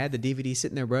 I've had the DVD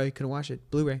sitting there, bro. You couldn't watch it.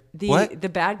 Blu-ray. What? The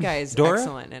bad guy is Dora?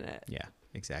 excellent in it. Yeah,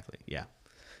 exactly. Yeah,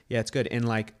 it's good. And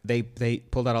like they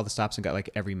pulled out all the stops and got like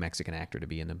every Mexican actor to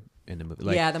be in the movie.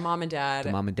 Like, yeah, the mom and dad.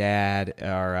 the mom and dad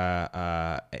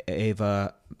are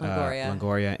Ava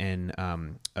Longoria and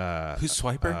Who's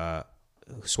Swiper?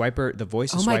 Swiper. The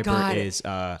voice of Oh my Swiper God. is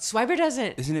Swiper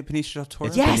doesn't. Isn't it Benicio del Toro?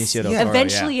 It's Yes, Benicio del Toro,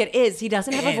 eventually yeah. it is. He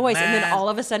doesn't have a voice, and then man. all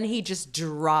of a sudden he just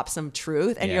drops some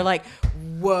truth, and Yeah. you're like,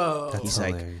 "Whoa!" That's He's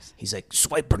hilarious. like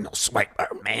Swiper, no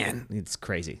Swiper, man. It's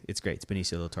crazy. It's great. It's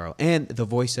Benicio del Toro and the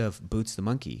voice of Boots the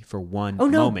monkey for one Oh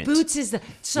no, moment. Boots is the.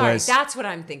 Sorry, was that's what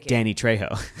I'm thinking. Danny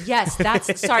Trejo. Yes,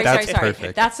 that's sorry. That's sorry.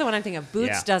 perfect. That's the one I'm thinking of. Boots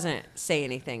Yeah. doesn't say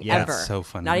anything Yeah. ever. So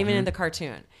funny. Not even in the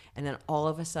cartoon. And then all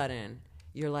of a sudden,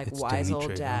 you're like, It's wise Danny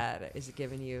old Trejo. dad is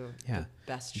giving you Yeah, the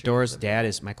best. truth Dora's of dad it.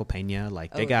 is Michael Pena.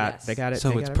 Like they Oh, got yes. they got it. So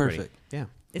they it's got everybody. perfect. Yeah,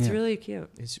 It's Yeah. really cute.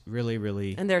 it's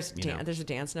really And there's you know, there's a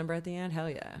dance number at the end. Hell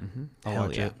yeah! I'll hell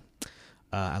watch yeah. it.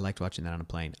 I liked watching that on a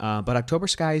plane. But October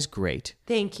Sky is great.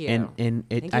 Thank you. And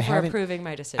it, Thank I you for haven't approving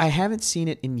my decision. I haven't seen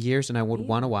it in years, and I would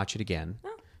want to watch it again.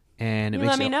 And it You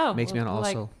makes let me know. makes me We'll,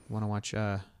 like- also want to watch.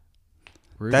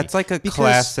 Rudy. That's like a Because-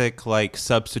 classic, like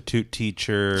substitute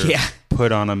teacher. Yeah.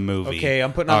 Put on a movie. Okay,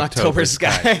 I'm putting on October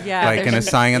Sky. Yeah, like in a there's-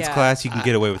 science yeah. class, you can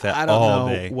get away with that I don't all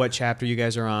know day. what chapter you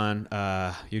guys are on.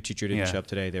 Your teacher didn't Yeah. show up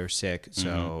today; they were sick,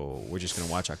 so we're just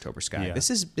gonna watch October Sky. Yeah. This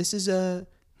is a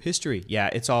history. Yeah,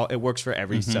 it works for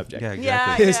every subject. Yeah, Yeah,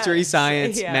 exactly. History, yeah.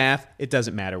 science, Yeah. math. It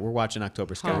doesn't matter. We're watching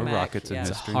October Sky. Home ec, Rockets and yeah. It's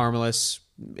a mystery. harmless,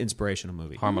 inspirational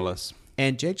movie. Harmless.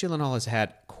 And Jake Gyllenhaal has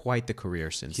had quite the career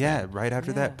since Yeah, then. right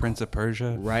after that, Prince of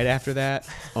Persia. Right after that,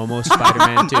 almost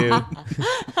Spider-Man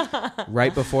 2.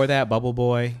 Right before that, Bubble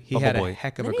Boy. He Bubble had Boy. a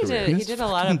heck of Then a he career. did. He did a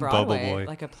lot of Bubble Broadway, Boy.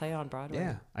 like a play on Broadway.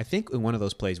 Yeah, I think in one of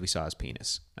those plays we saw his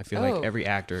penis. I feel Oh. like every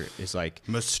actor is like,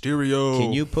 Mysterio.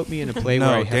 can you put me in a play No,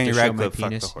 where I have Danny to show my Radcliffe fucked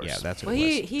penis? the horse. Yeah, that's what Well,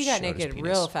 it was. he got Showed his naked penis.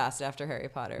 real fast after Harry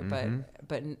Potter,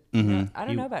 but I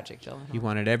don't know about Jake Gyllenhaal. He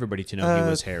wanted everybody to know he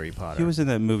was Harry Potter. He was in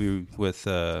that movie with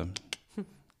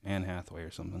Anne Hathaway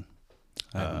or something.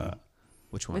 I don't know.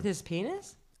 Which one? With his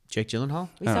penis? Jake Gyllenhaal?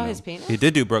 We I saw don't his know. penis. He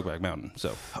did do Brokeback Mountain,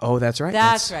 so Oh, that's right.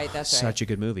 That's right, that's Such right. a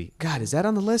good movie. God, is that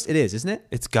on the list? It is, isn't it?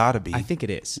 it's got to be. I think it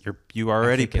is. You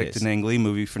already think it picked is. an Ang Lee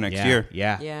movie for next yeah, year.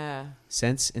 Yeah. Yeah,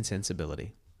 Sense and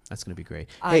Sensibility. That's going to be great.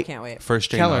 I Hey, can't wait.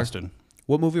 First Jane Keller. Austen.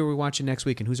 What movie are we watching next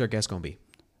week, and who's our guest going to be?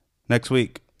 Next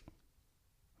week.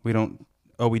 We don't.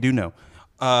 Oh, we do know.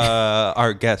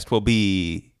 Our guest will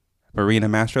be Marina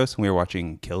Mastros, and we are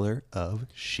watching Killer of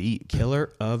Sheep.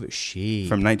 Killer of Sheep.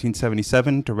 From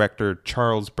 1977, director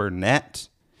Charles Burnett.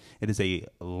 It is a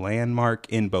landmark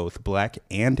in both black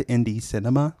and indie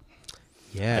cinema.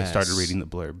 Yes. I started reading the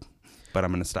blurb, but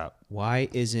I'm going to stop. Why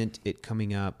isn't it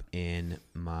coming up in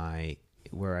my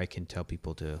where I can tell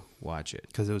people to watch it?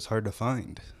 Because it was hard to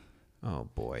find. Oh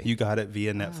boy. You got it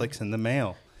via Netflix in the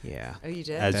mail, yeah. Oh, you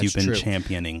did? as That's you've been true.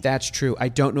 championing. That's true. I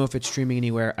don't know if it's streaming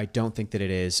anywhere. I don't think that it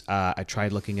is. I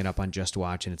tried looking it up on Just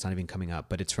Watch, and it's not even coming up.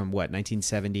 But it's from what,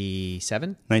 1977?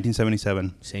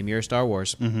 1977. Same year as Star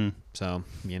Wars. Mm-hmm. So,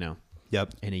 you know.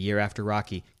 Yep. In a year after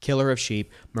Rocky. Killer of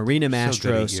Sheep. Marina So good at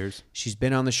Mastros. years. She's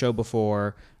been on the show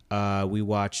before. We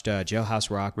watched Jailhouse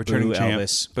Rock. Returning Boo champ.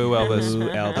 Elvis. Boo Elvis. Boo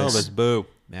Elvis. Elvis, boo.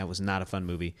 That was not a fun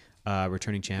movie.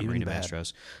 Returning champ, Even Marina bad.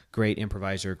 Mastros. Great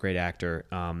improviser, great actor,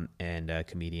 and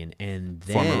comedian. And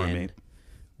then Former roommate.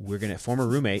 we're going to, former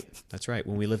roommate. That's right.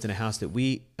 When we lived in a house that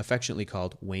we affectionately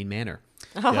called Wayne Manor.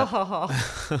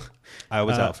 I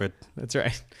was Alfred. That's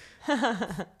right.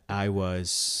 I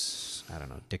was, I don't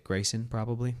know, Dick Grayson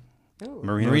probably.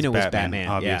 Marina was Batman,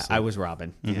 obviously. Yeah, I was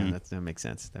Robin. Yeah, that makes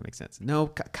sense. That makes sense. No,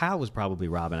 Kyle was probably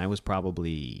Robin. I was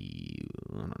probably,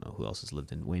 I don't know who else has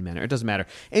lived in Wayne Manor. It doesn't matter.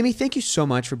 Amy, thank you so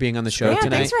much for being on the show Yeah,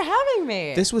 tonight. thanks for having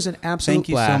me. This was an absolute Thank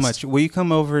you blast. so much. Will you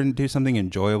come over and do something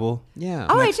enjoyable? Yeah.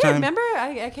 oh, I next did. time- Remember,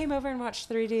 I came over and watched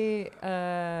 3D.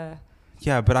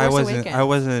 Yeah, but Force I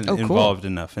wasn't Oh, cool. involved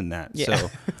enough in that. Yeah. So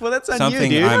Well, that's on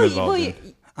something you, dude. I'm Oh, involved well, in.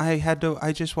 you-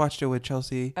 I just watched it with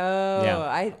Chelsea. Oh, Yeah.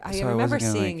 I so I remember wasn't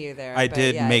gonna, seeing like- you there. I but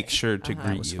did yeah, make sure to That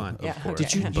greet was you. fun. Of Yeah. course.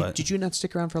 Did But you not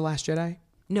stick around for Last Jedi?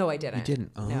 No, I didn't. You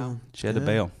didn't. Oh, No. she had to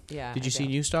bail. Yeah. Did you I see did.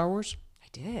 New Star Wars? I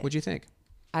did. What'd you think?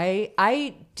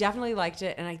 I definitely liked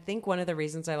it, and I think one of the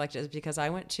reasons I liked it is because I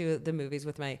went to the movies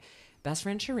with my best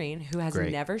friend Shireen, who has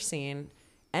Great. never seen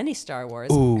any Star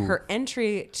Wars. Her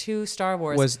entry to Star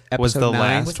Wars Was Was episode the 9?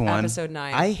 last one? episode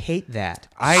 9. I hate that.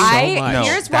 I- so much. No,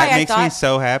 Here's why that I makes me thought-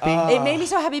 so happy. It made me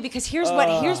so happy because here's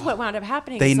what wound up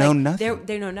happening. They It's know like, nothing.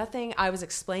 They know nothing. I was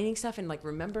explaining stuff and like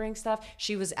remembering stuff.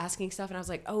 She was asking stuff, and I was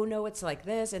like, "Oh no, it's like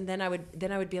this." And then I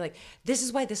would be like, "This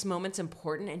is why this moment's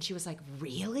important." And she was like,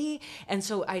 "Really?" And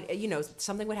so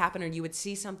something would happen, or you would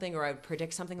see something, or I would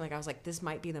predict something. Like I was like, "This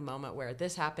might be the moment where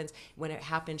this happens." When it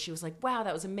happened, she was like, "Wow,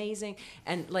 that was amazing."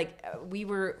 And like we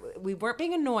weren't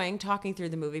being annoying talking through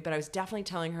the movie, but I was definitely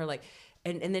telling her like.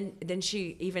 And then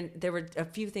she even, there were a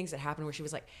few things that happened where she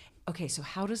was like, okay, so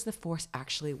how does the Force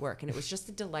actually work? And it was just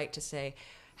a delight to say,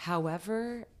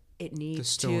 however it needs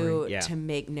story, yeah. to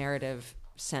make narrative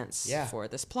sense Yeah. for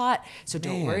this plot. So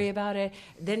don't Man. worry about it.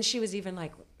 Then she was even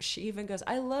like, she even goes,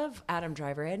 I love Adam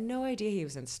Driver. I had no idea he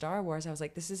was in Star Wars. I was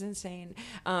like, this is insane.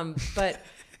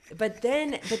 But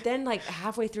then like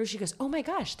halfway through, she goes, oh my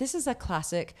gosh, this is a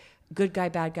classic good guy,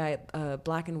 bad guy,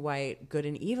 black and white, good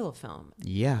and evil film.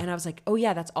 Yeah. And I was like, oh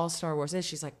yeah, that's all Star Wars is.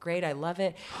 She's like, great, I love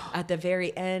it. At the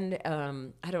very end,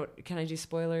 can I do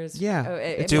spoilers?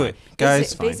 Yeah. Do it.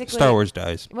 Guys, basically, Star Wars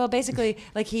dies. Well, basically,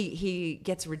 like he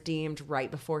gets redeemed right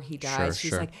before he dies. She's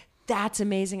sure. like, that's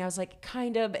amazing. I was like,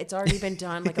 kind of. It's already been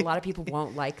done. Like a lot of people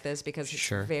won't like this because it's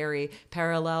Sure. very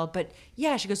parallel. But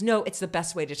yeah, she goes, no, it's the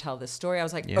best way to tell this story. I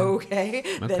was like, Yeah. okay.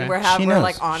 Okay. Then we're She knows.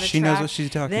 like on a She track. knows what she's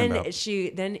talking then about.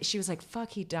 She was like,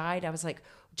 fuck, he died. I was like,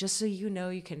 just so you know,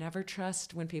 you can never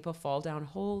trust when people fall down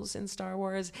holes in Star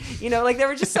Wars. Like there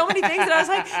were just so many things that I was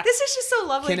like, this is just so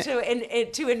lovely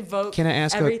to invoke. Can I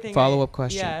ask everything a follow-up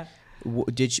question? Yeah.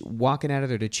 Did she, walking out of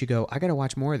there, did she go, I got to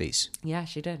watch more of these? Yeah,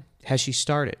 she did. Has she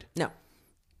started? No.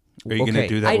 Are you going to Okay.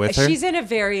 do that with her? She's in a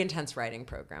very intense writing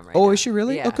program right Oh, now. is she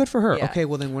really? Yeah. Oh, good for her. Yeah. Okay,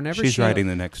 well then whenever She's she... writing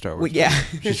the next Star Wars. Well, yeah.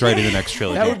 She's writing the next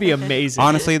trilogy. That would be amazing.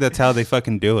 Honestly, that's how they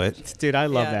fucking do it. Dude, I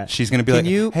love Yeah. that. She's going to be Can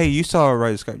like, you- hey, you saw a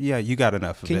writer's cut. Yeah, you got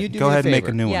enough of Can it. you do Go me a ahead and make a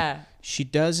favor? new one. Yeah. She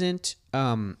doesn't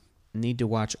need to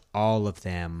watch all of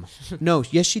them. No,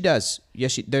 yes she does.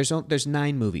 Yes, there's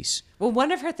 9 movies. Well,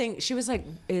 one of her things, she was like,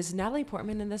 "Is Natalie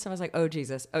Portman in this?" I was like, "Oh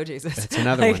Jesus, oh Jesus." That's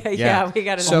another Like, one. Yeah. we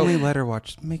got to. So- Only let her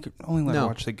watch. Only let her No.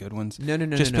 watch the good ones. No,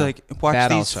 Just no. be like, watch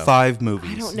Bad these also. 5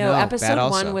 movies. I don't know. No, Episode that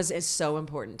also. 1 is so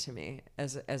important to me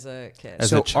as a kid.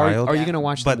 As So a child, are you going to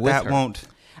watch but them with that her? won't.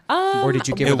 Or did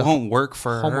you give her It the won't work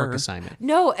for homework her. assignment?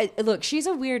 No, look, she's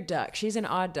a weird duck. She's an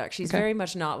odd duck. She's Okay. very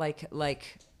much not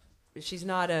like. She's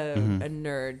not a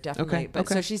nerd, definitely. Okay, But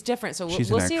okay. so she's different. So She's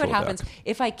we'll an see what actual happens. duck.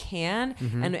 If I can,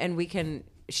 and we can.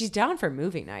 She's down for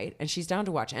movie night, and she's down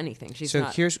to watch anything. She's So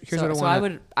not. here's what I want.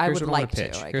 So I would like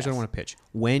pitch. to. I Here's what I guess. want to pitch.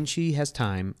 When she has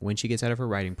time, when she gets out of her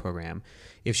writing program,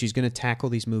 if she's going to tackle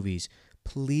these movies,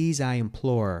 please, I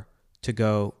implore to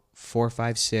go 4,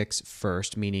 5, 6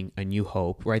 first, meaning A New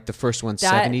Hope, right? The first one,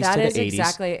 70s that to is the 80s.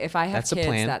 exactly. If I have That's the kids,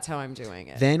 plan. that's how I'm doing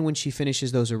it. Then when she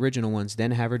finishes those original ones,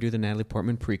 then have her do the Natalie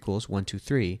Portman prequels, 1, 2,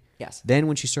 3. Yes. Then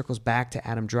when she circles back to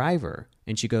Adam Driver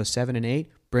and she goes 7 and 8,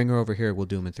 bring her over here. We'll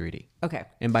do them in 3D. Okay.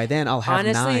 And by then I'll have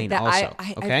Honestly, 9 also.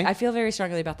 Okay? I feel very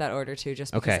strongly about that order too,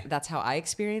 just because Okay. that's how I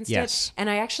experienced Yes. it. And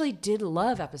I actually did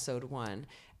love episode 1.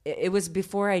 It was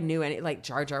before I knew any, like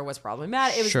Jar Jar was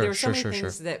problematic. It was Sure, there were so sure, many sure,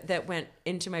 things that went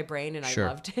into my brain, and Sure. I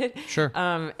loved it. Sure.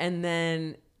 And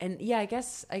then yeah, I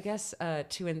guess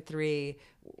 2 and 3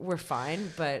 were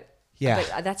fine, but Yeah.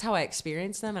 but that's how I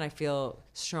experienced them, and I feel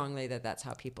strongly that that's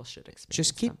how people should experience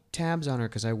Just keep them. tabs on her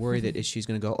because I worry that if she's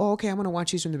going to go, oh, okay, I'm going to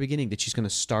watch these from the beginning, that she's going to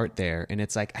start there. And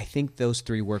it's like, I think those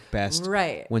 3 work best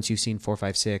Right. once you've seen 4,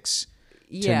 5, 6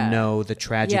 Yeah. to know the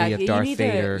tragedy of Darth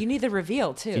Vader. You need the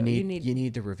reveal too. You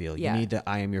need the reveal. Yeah. You need the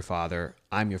I am your father,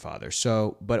 I'm your father.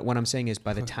 So, but what I'm saying is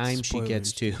by the time she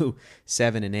gets to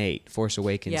 7 and 8, Force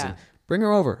Awakens, Yeah. and bring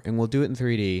her over and we'll do it in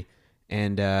 3D.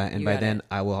 And by got then it.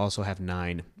 I will also have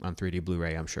 9 on 3D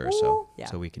Blu-ray, I'm sure. Yeah.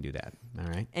 So we can do that. All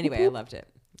right. Anyway, I loved it.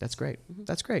 That's great.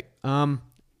 That's great. Wow.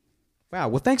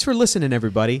 Well, thanks for listening,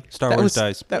 everybody. Star Wars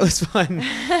dies. That was fun.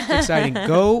 Exciting.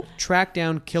 Go track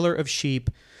down Killer of Sheep.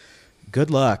 Good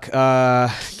luck.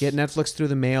 Get Netflix through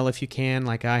the mail if you can,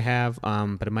 like I have.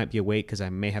 But it might be a wait because I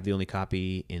may have the only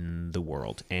copy in the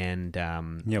world. And Yeah,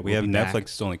 we we'll have be back.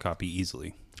 Netflix's only copy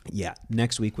easily. Yeah,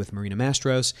 next week with Marina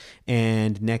Mastros,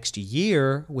 and next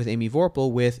year with Amy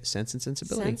Vorpal with Sense and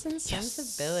Sensibility. Sense and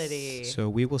Sensibility. So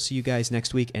we will see you guys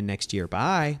next week and next year.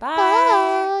 Bye.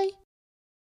 Bye.